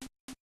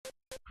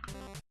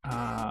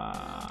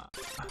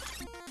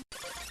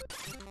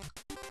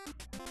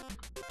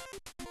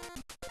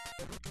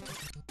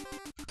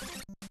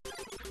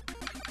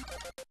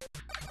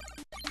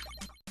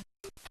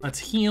 Let's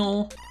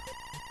heal.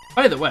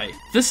 By the way,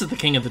 this is the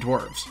king of the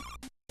dwarves.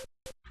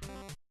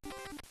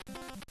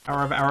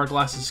 Hour of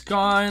Hourglass is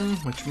gone,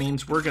 which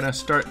means we're gonna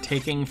start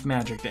taking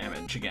magic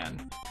damage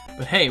again.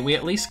 But hey, we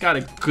at least got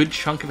a good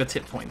chunk of its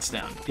hit points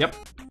down. Yep.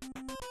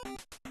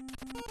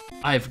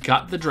 I've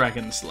got the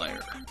Dragon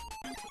Slayer.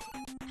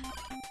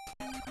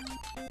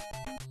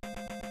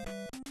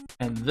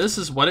 And this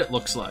is what it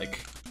looks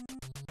like.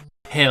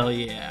 Hell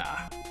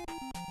yeah.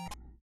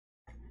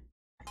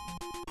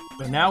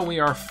 So now we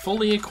are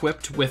fully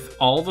equipped with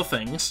all the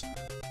things.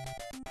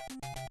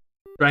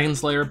 Dragon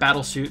Slayer,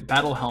 Battle Suit,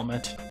 Battle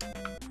Helmet.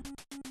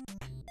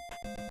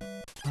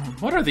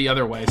 What are the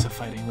other ways of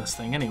fighting this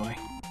thing anyway?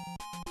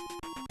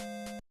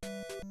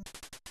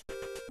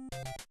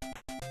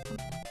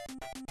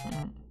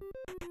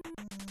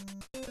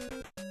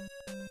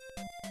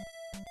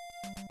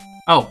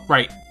 Oh,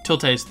 right.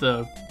 Tilte's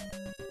the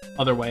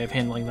other way of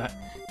handling that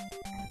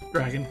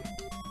dragon.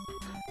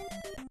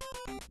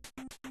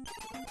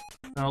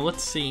 Now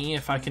let's see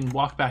if I can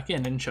walk back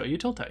in and show you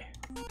Tilte.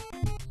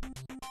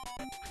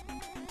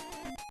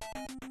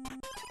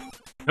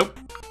 Nope.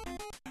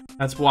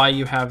 That's why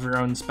you have your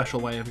own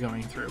special way of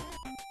going through.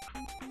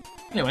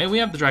 Anyway, we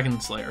have the Dragon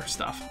Slayer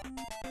stuff.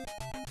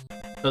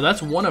 So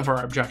that's one of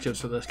our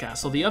objectives for this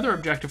castle. The other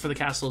objective for the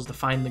castle is to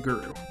find the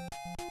Guru.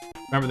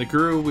 Remember, the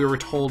Guru, we were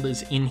told,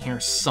 is in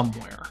here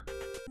somewhere.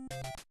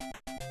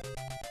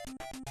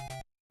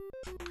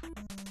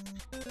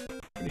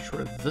 Pretty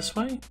sure this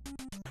way?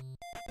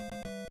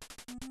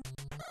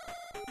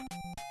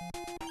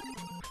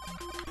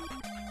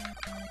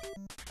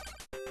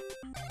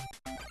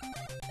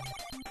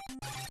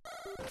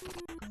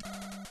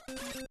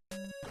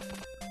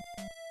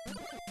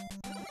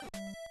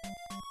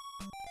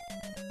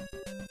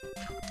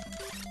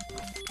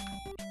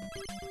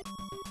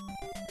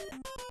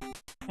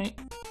 Okay.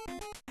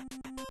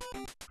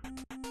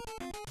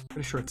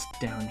 Pretty sure it's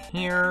down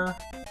here.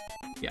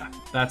 Yeah,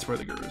 that's where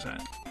the Guru's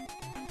at.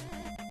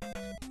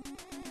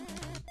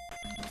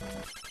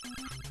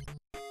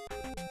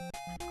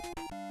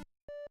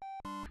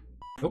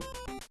 Nope.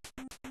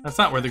 That's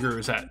not where the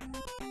Guru's at.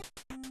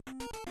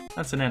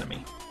 That's an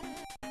enemy.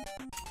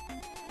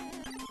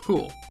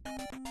 Cool.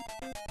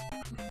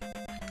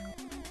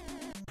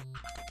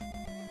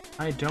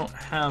 I don't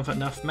have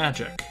enough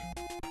magic.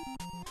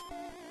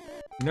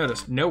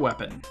 Notice, no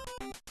weapon.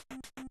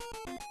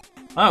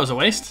 Well, that was a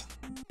waste.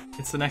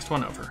 It's the next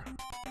one over.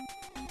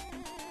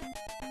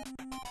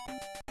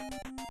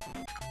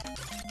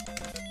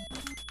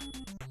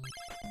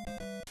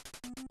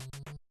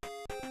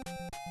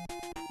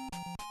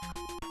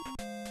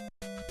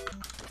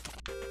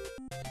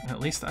 At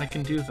least I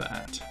can do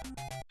that.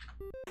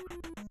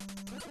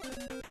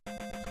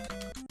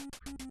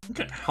 Look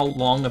at how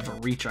long of a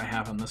reach I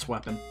have on this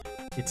weapon.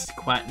 It's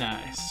quite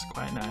nice,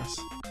 quite nice.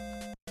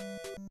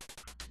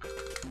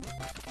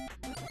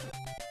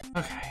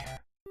 Okay.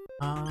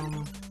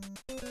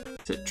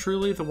 Is it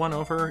truly the one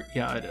over?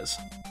 Yeah, it is.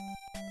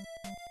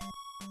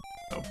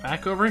 So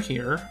back over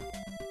here.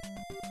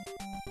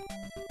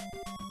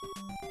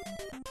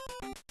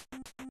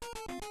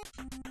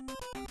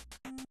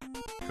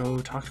 go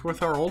talk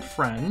with our old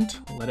friend.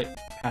 Let it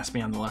pass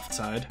me on the left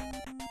side.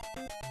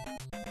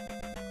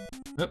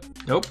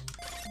 Nope.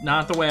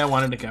 Not the way I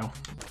wanted to go.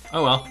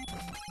 Oh well.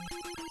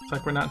 Looks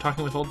like we're not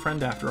talking with old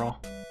friend after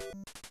all.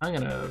 I'm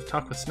gonna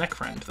talk with Snack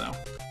Friend, though.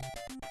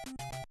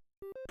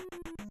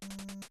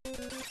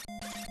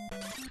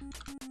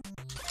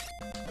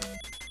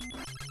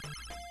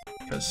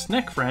 Because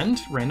Snack Friend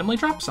randomly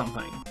dropped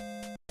something.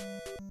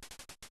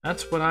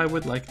 That's what I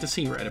would like to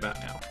see right about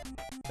now.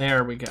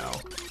 There we go.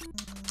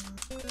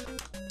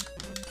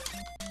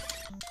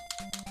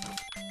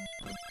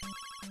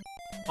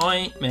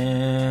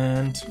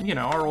 Ointment. You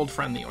know, our old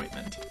friend, the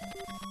ointment.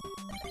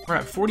 We're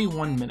at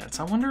 41 minutes.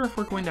 I wonder if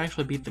we're going to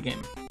actually beat the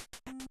game.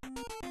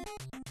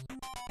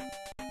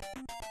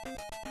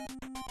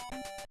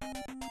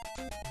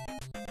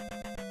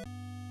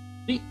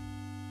 See?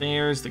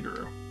 There's the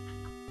guru.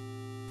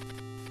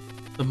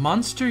 The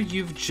monster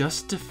you've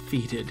just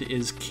defeated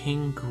is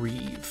King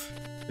Grieve,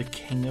 the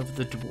king of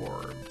the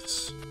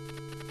dwarves.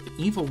 The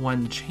evil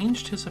one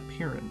changed his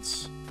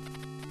appearance.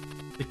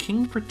 The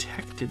king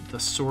protected the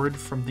sword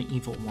from the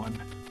evil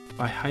one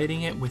by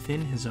hiding it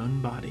within his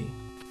own body.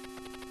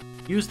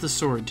 Use the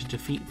sword to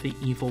defeat the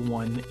evil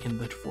one in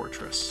the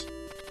fortress.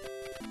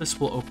 This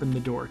will open the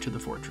door to the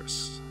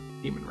fortress.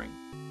 Demon Ring.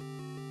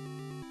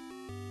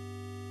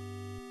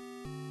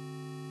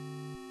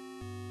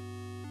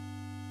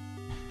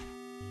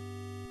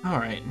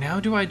 Alright, now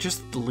do I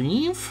just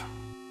leave?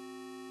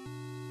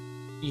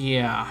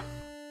 Yeah.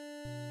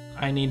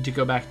 I need to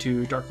go back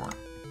to Darkmoor.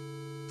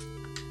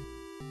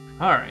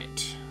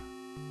 Alright.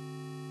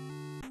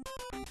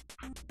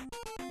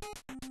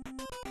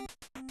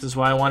 This is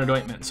why I wanted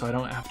ointment, so I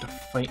don't have to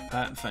fight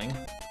that thing.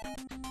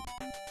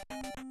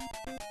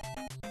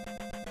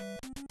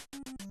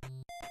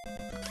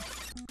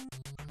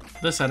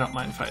 This I don't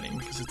mind fighting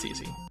because it's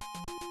easy.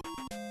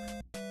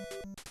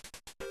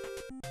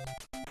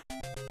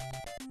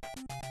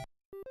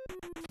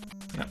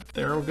 Yep,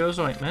 there goes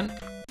ointment.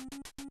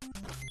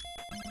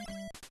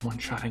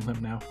 One-shotting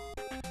them now.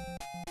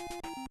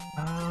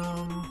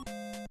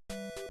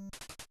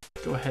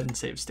 Go ahead and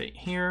save state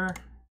here.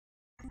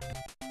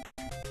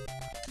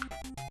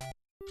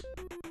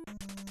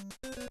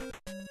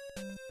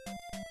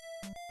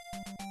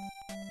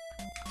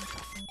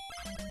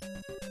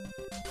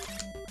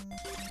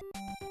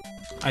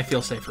 I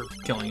feel safer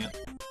killing it,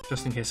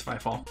 just in case if I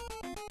fall.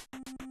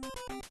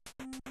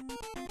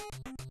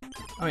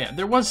 Oh yeah,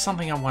 there was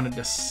something I wanted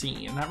to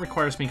see, and that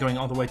requires me going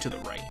all the way to the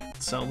right.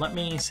 So let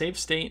me save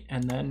state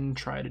and then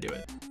try to do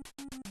it.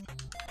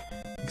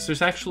 Because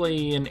there's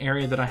actually an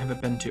area that I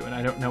haven't been to, and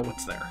I don't know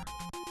what's there.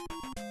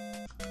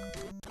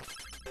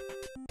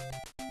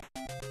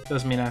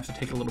 Doesn't mean I have to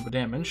take a little bit of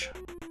damage.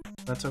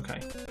 That's okay.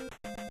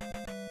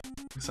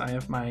 Because I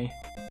have my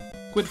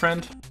squid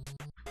friend.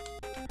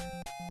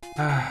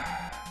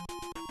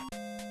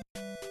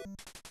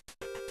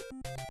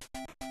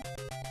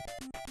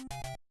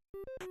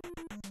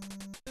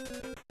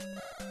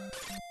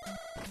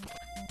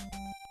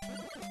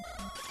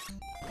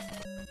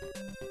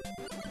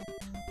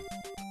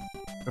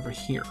 Over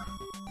here.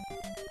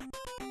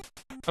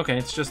 Okay,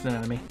 it's just an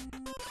enemy.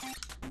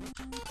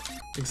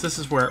 Because this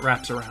is where it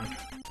wraps around.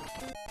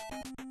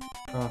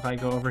 So if I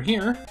go over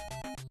here,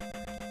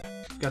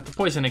 got the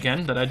poison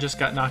again that I just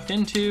got knocked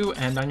into,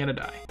 and I'm gonna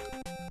die.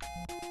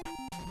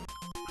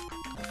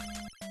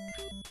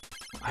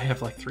 I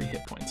have like 3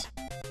 hit points.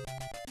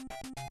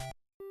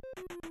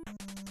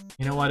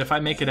 You know what? If I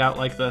make it out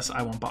like this,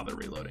 I won't bother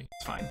reloading.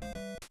 It's fine.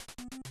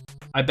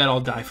 I bet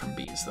I'll die from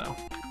bees, though.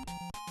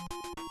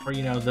 Or,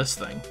 you know, this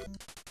thing.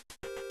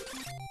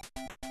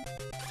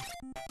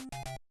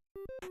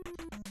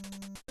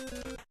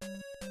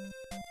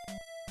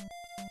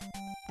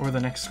 Or the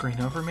next screen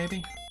over,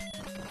 maybe?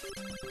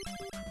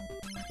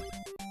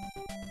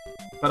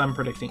 But I'm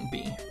predicting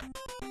B.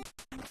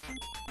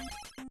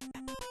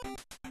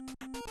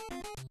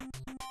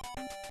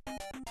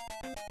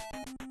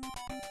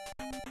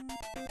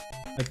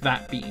 Like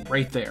that B,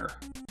 right there.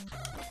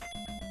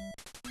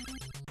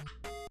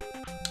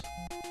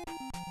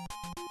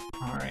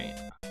 Alright,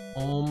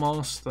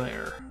 almost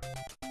there.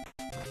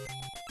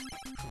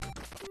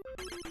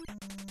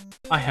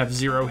 I have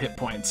 0 hit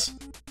points.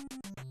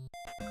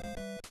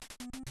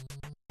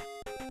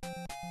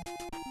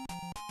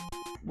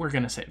 We're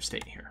gonna save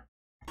state here.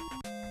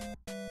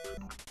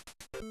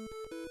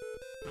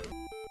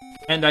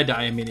 And I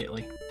die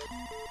immediately.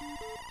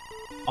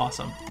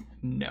 Awesome.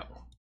 No.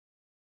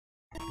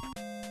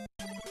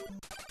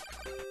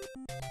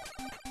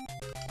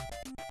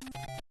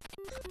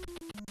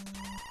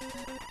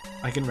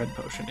 I can red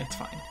potion, it's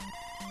fine.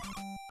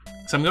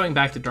 So I'm going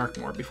back to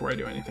Darkmoor before I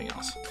do anything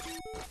else.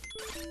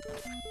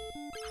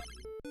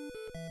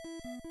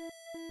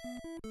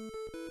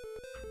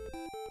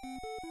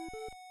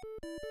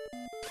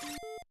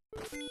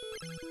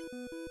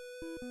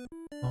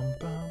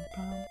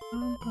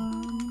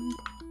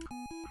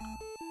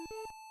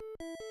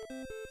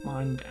 Come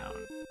on down.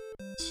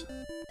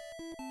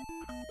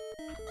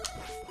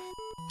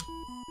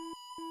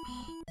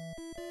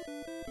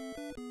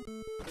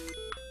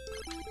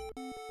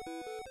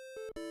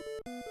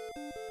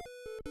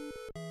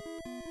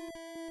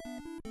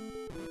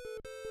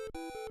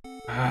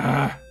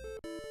 Ah.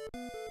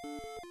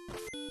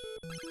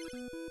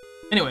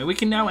 Anyway, we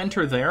can now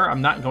enter there.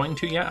 I'm not going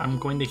to yet. I'm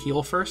going to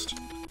heal first.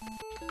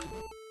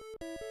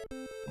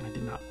 I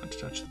did not want to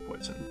touch the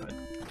poison, but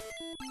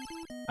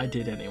I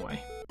did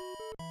anyway.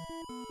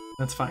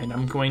 That's fine.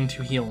 I'm going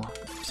to heal,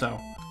 so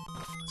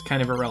it's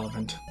kind of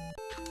irrelevant.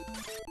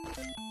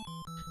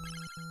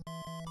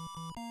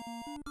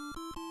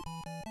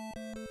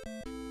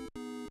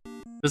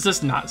 Does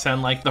this not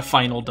sound like the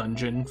final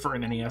dungeon for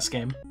an NES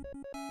game?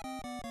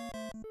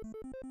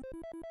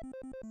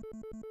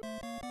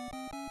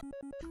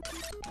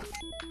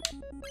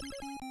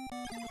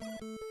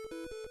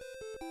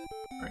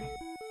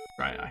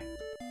 Dry eye.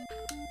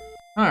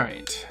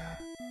 Alright.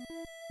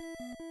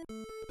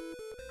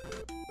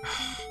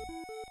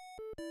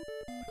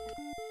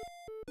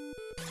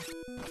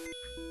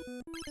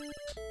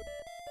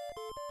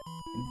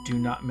 Do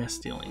not miss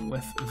dealing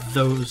with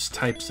those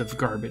types of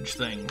garbage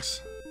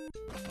things.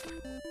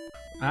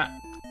 Ah,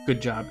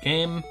 good job,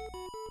 game.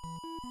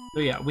 So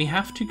yeah, we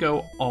have to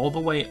go all the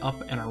way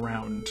up and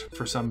around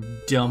for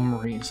some dumb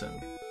reason.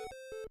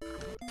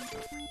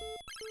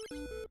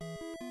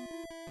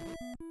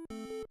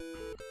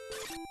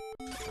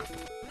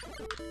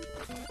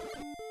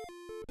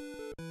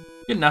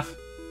 Good enough.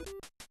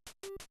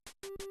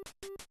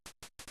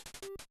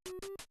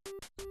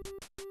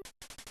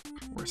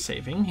 We're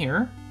saving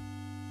here.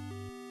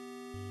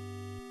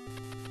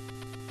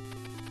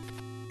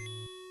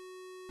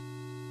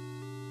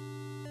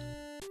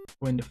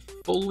 Going to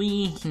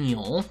fully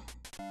heal.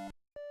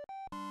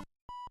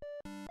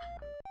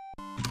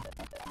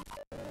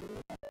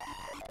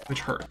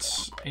 Which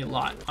hurts a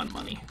lot on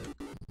money.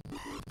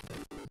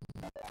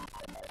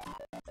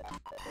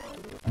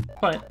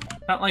 But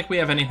not like we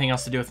have anything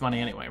else to do with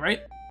money anyway, right?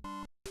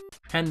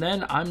 And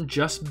then I'm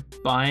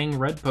just buying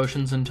red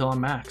potions until I'm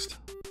maxed.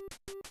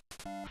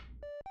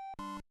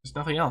 There's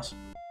nothing else.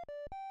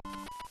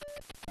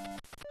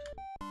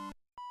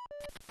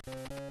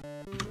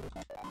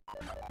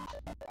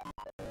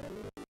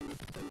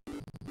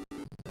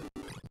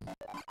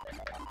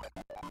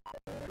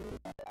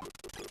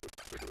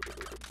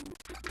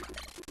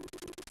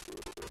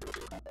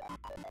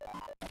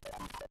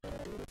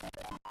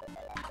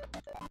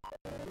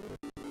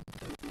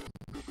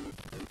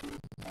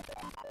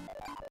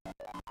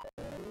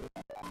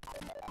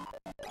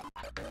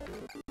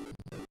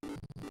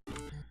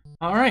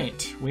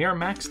 Alright, we are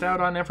maxed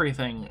out on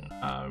everything.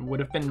 Would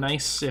have been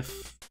nice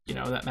if, you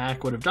know, that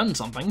Mac would have done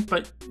something,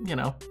 but, you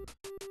know,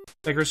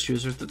 beggars,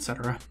 choosers,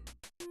 etc.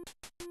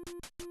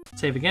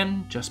 Save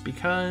again, just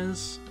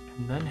because,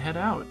 and then head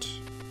out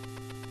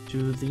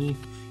to the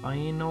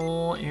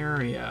final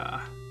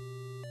area.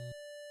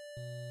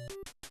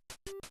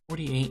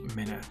 48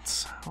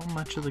 minutes. How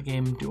much of the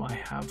game do I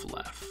have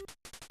left?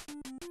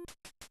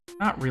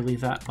 Not really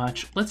that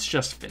much. Let's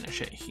just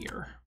finish it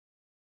here.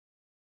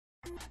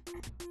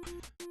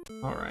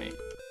 All right.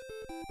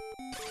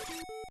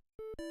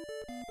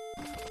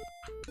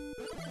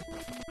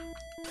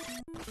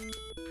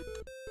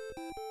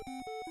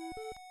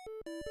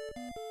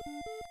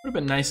 Would have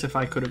been nice if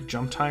I could have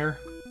jumped higher.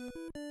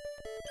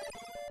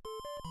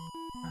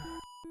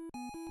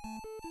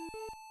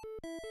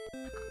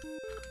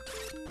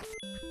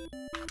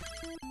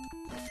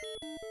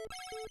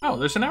 Oh,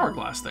 there's an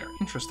hourglass there.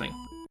 Interesting.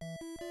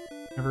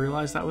 Never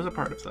realized that was a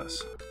part of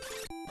this.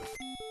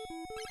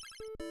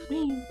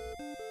 Whee!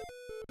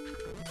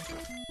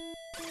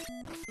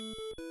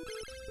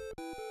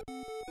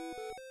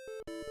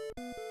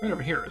 Right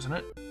over here, isn't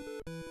it?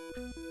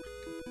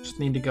 Just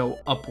need to go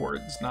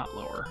upwards, not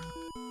lower.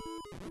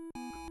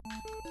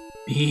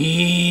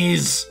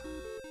 Bees!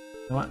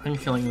 You know what? I'm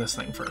killing this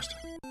thing first.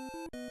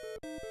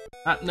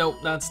 Nope,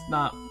 that's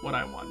not what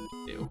I wanted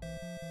to do.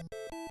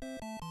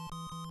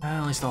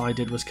 At least all I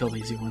did was kill the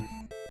easy one.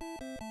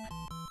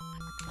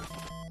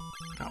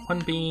 Got one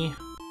bee.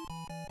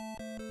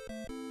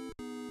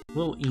 A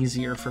little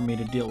easier for me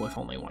to deal with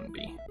only one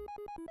bee.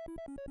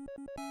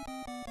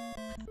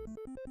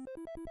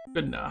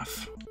 Good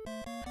enough.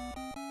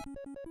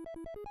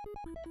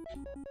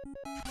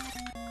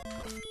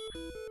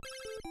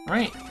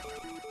 Alright.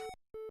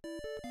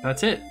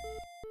 That's it.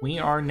 We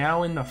are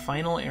now in the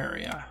final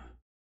area.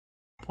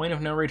 Point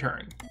of no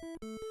return.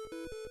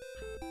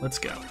 Let's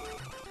go.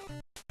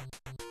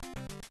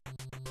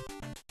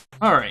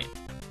 Alright.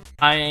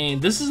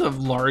 This is a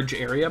large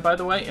area, by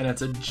the way, and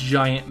it's a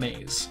giant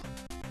maze.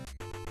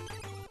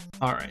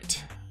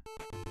 Alright.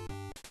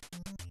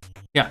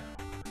 Yeah.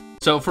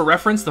 So, for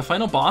reference, the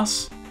final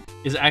boss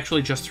is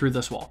actually just through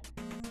this wall.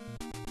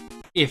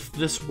 If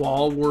this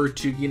wall were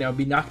to, you know,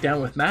 be knocked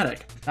down with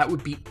Matic, that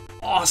would be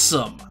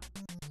awesome!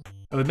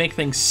 It would make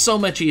things so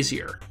much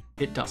easier.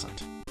 It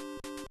doesn't.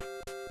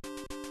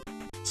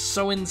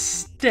 So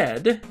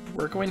instead,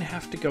 we're going to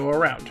have to go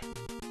around.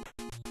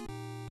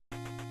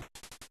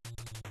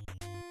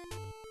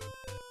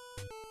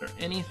 Is there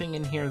anything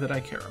in here that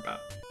I care about?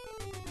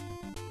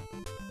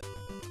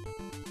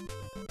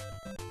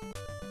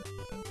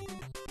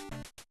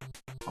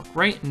 Walk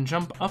right and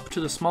jump up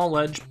to the small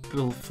ledge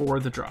before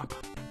the drop.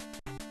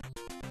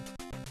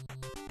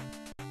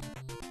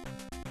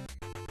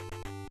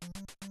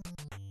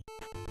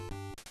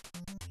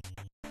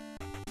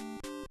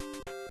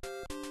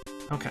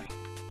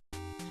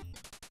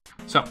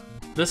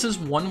 this is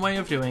one way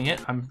of doing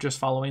it. I'm just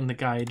following the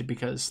guide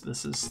because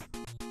this is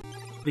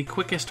the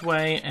quickest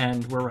way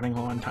and we're running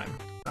low on time.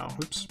 Oh,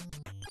 oops.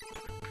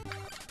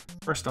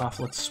 First off,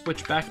 let's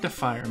switch back to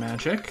fire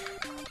magic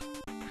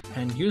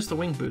and use the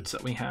wing boots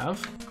that we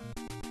have.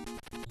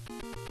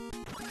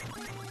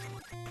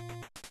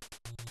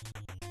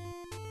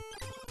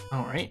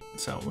 Alright,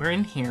 so we're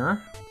in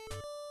here.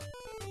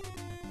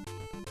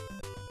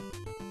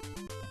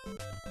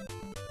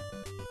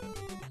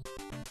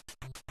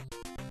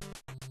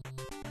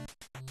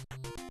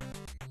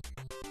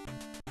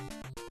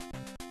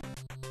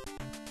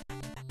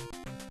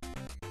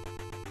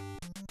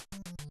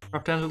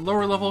 Drop down to the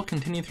lower level,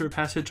 continue through a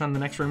passage on the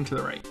next room to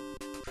the right.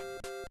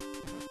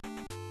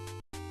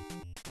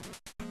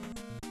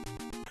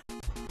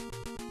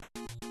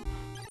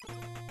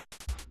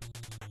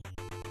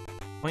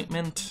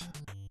 Ointment,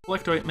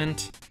 collect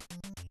ointment,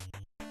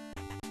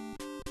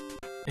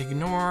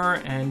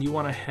 ignore, and you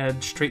want to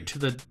head straight to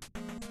the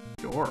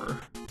door.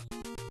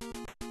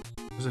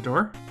 There's a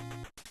door?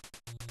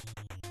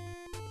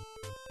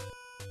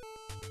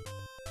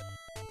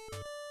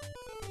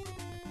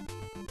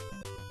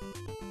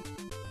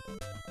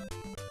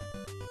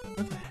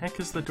 Where the heck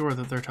is the door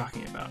that they're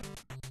talking about?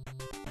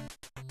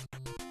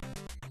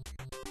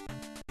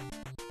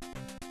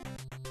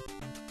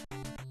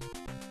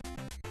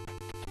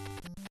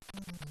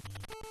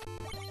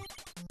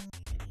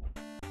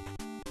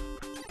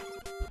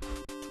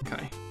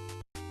 Okay.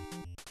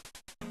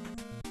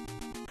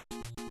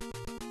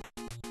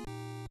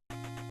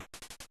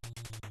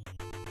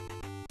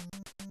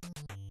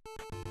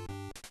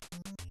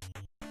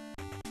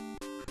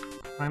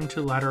 Climb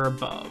to ladder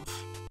above.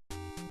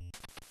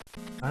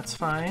 That's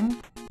fine.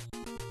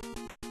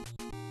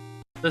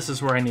 This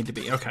is where I need to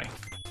be. Okay.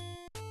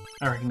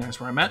 I recognize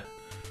where I'm at.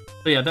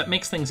 So yeah, that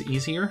makes things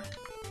easier.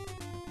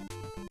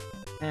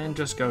 And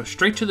just go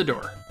straight to the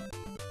door.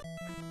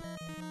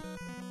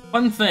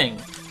 Fun thing,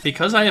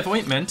 because I have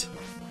ointment,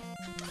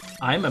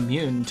 I'm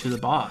immune to the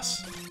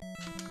boss.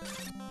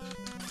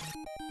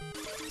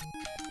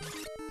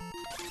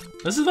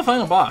 This is the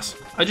final boss.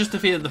 I just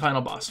defeated the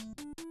final boss.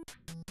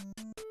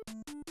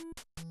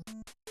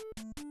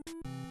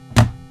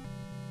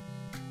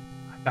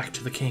 Back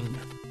to the king.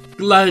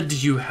 Glad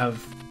to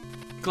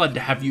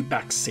have you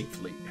back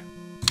safely.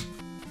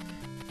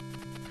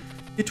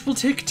 It will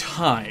take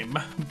time,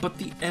 but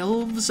the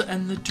elves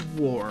and the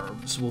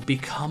dwarves will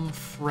become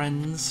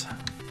friends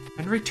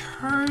and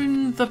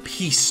return the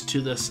peace to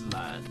this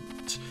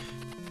land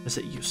as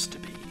it used to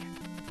be.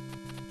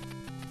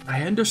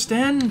 I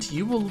understand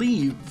you will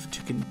leave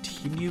to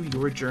continue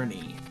your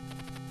journey.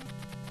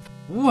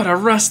 What a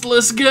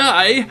restless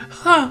guy!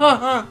 Ha ha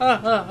ha ha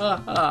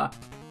ha ha!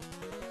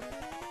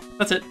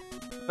 That's it.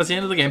 That's the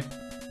end of the game.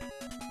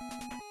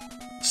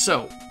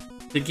 So,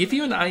 to give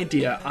you an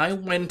idea, I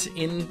went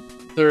in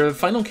the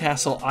final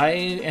castle. I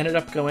ended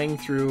up going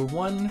through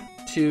 1,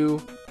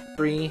 2,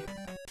 3,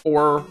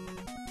 4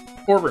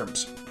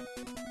 rooms.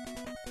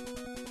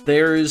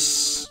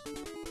 There's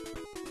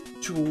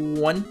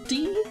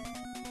 20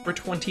 or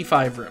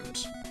 25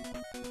 rooms.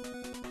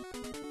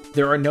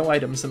 There are no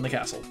items in the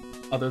castle,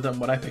 other than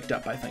what I picked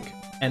up, I think.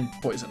 And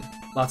poison.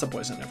 Lots of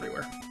poison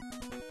everywhere.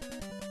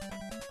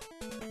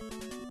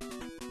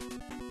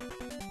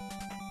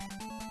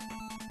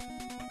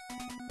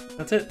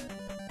 That's it.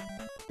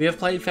 We have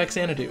played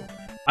Faxanadu.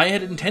 I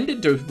had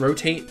intended to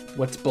rotate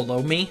what's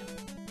below me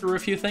through a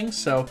few things,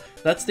 so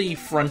that's the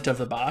front of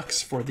the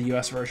box for the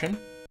US version.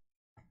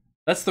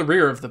 That's the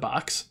rear of the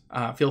box.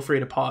 Feel free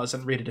to pause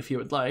and read it if you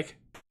would like.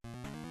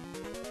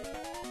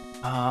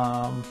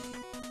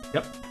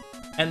 Yep.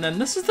 And then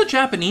this is the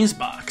Japanese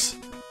box,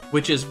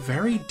 which is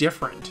very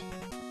different.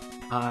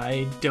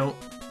 I don't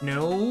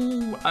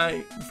know.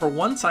 For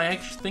once, I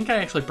think I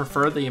actually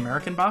prefer the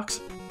American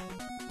box.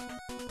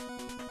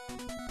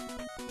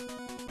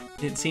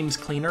 It seems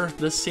cleaner.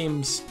 This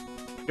seems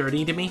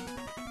dirty to me.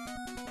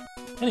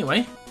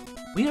 Anyway,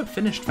 we have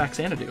finished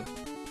Faxanadu.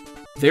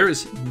 There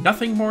is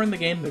nothing more in the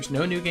game. There's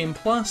no New Game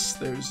Plus.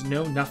 There's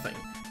no nothing.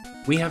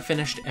 We have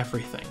finished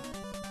everything.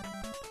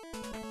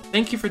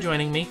 Thank you for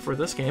joining me for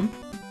this game.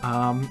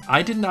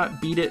 I did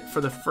not beat it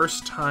for the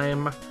first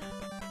time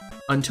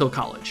until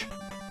college.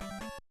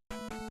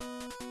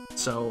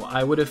 So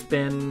I would have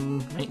been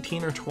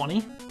 19 or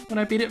 20 when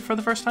I beat it for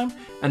the first time.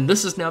 And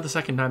this is now the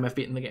second time I've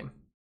beaten the game.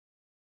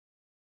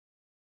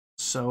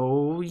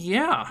 So,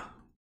 yeah.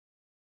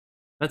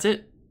 That's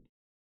it.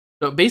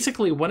 So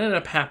basically what ended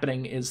up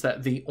happening is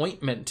that the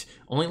ointment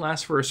only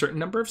lasts for a certain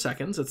number of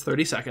seconds. It's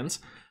 30 seconds.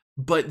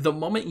 But the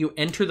moment you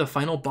enter the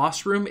final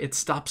boss room, it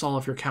stops all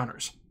of your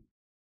counters.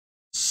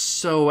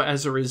 So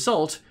as a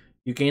result,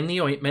 you gain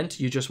the ointment,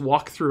 you just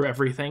walk through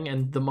everything,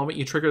 and the moment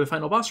you trigger the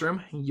final boss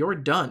room, you're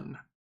done.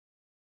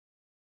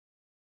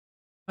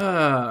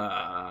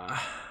 I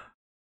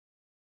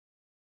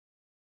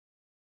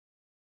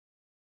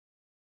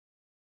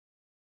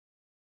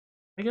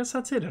guess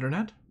that's it,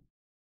 Internet.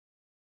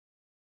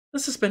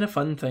 This has been a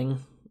fun thing.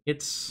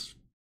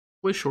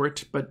 Was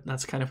short, but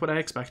that's kind of what I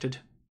expected.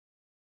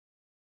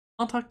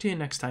 I'll talk to you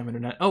next time,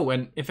 Internet. Oh,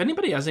 and if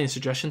anybody has any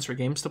suggestions for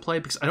games to play,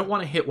 because I don't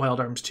want to hit Wild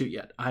Arms 2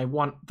 yet. I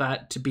want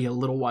that to be a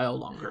little while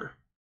longer.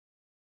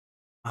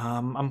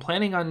 I'm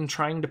planning on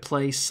trying to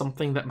play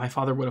something that my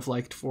father would have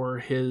liked for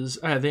his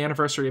the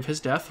anniversary of his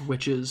death,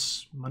 which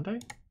is Monday?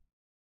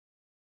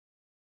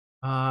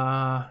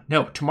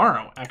 No,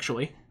 tomorrow,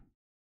 actually.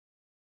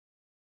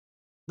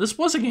 This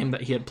was a game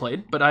that he had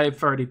played, but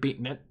I've already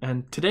beaten it,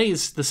 and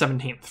today's the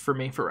 17th for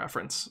me, for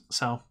reference,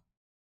 so...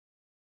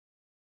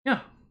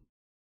 yeah.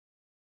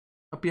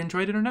 Hope you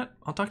enjoyed, Internet.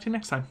 I'll talk to you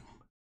next time.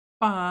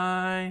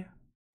 Bye!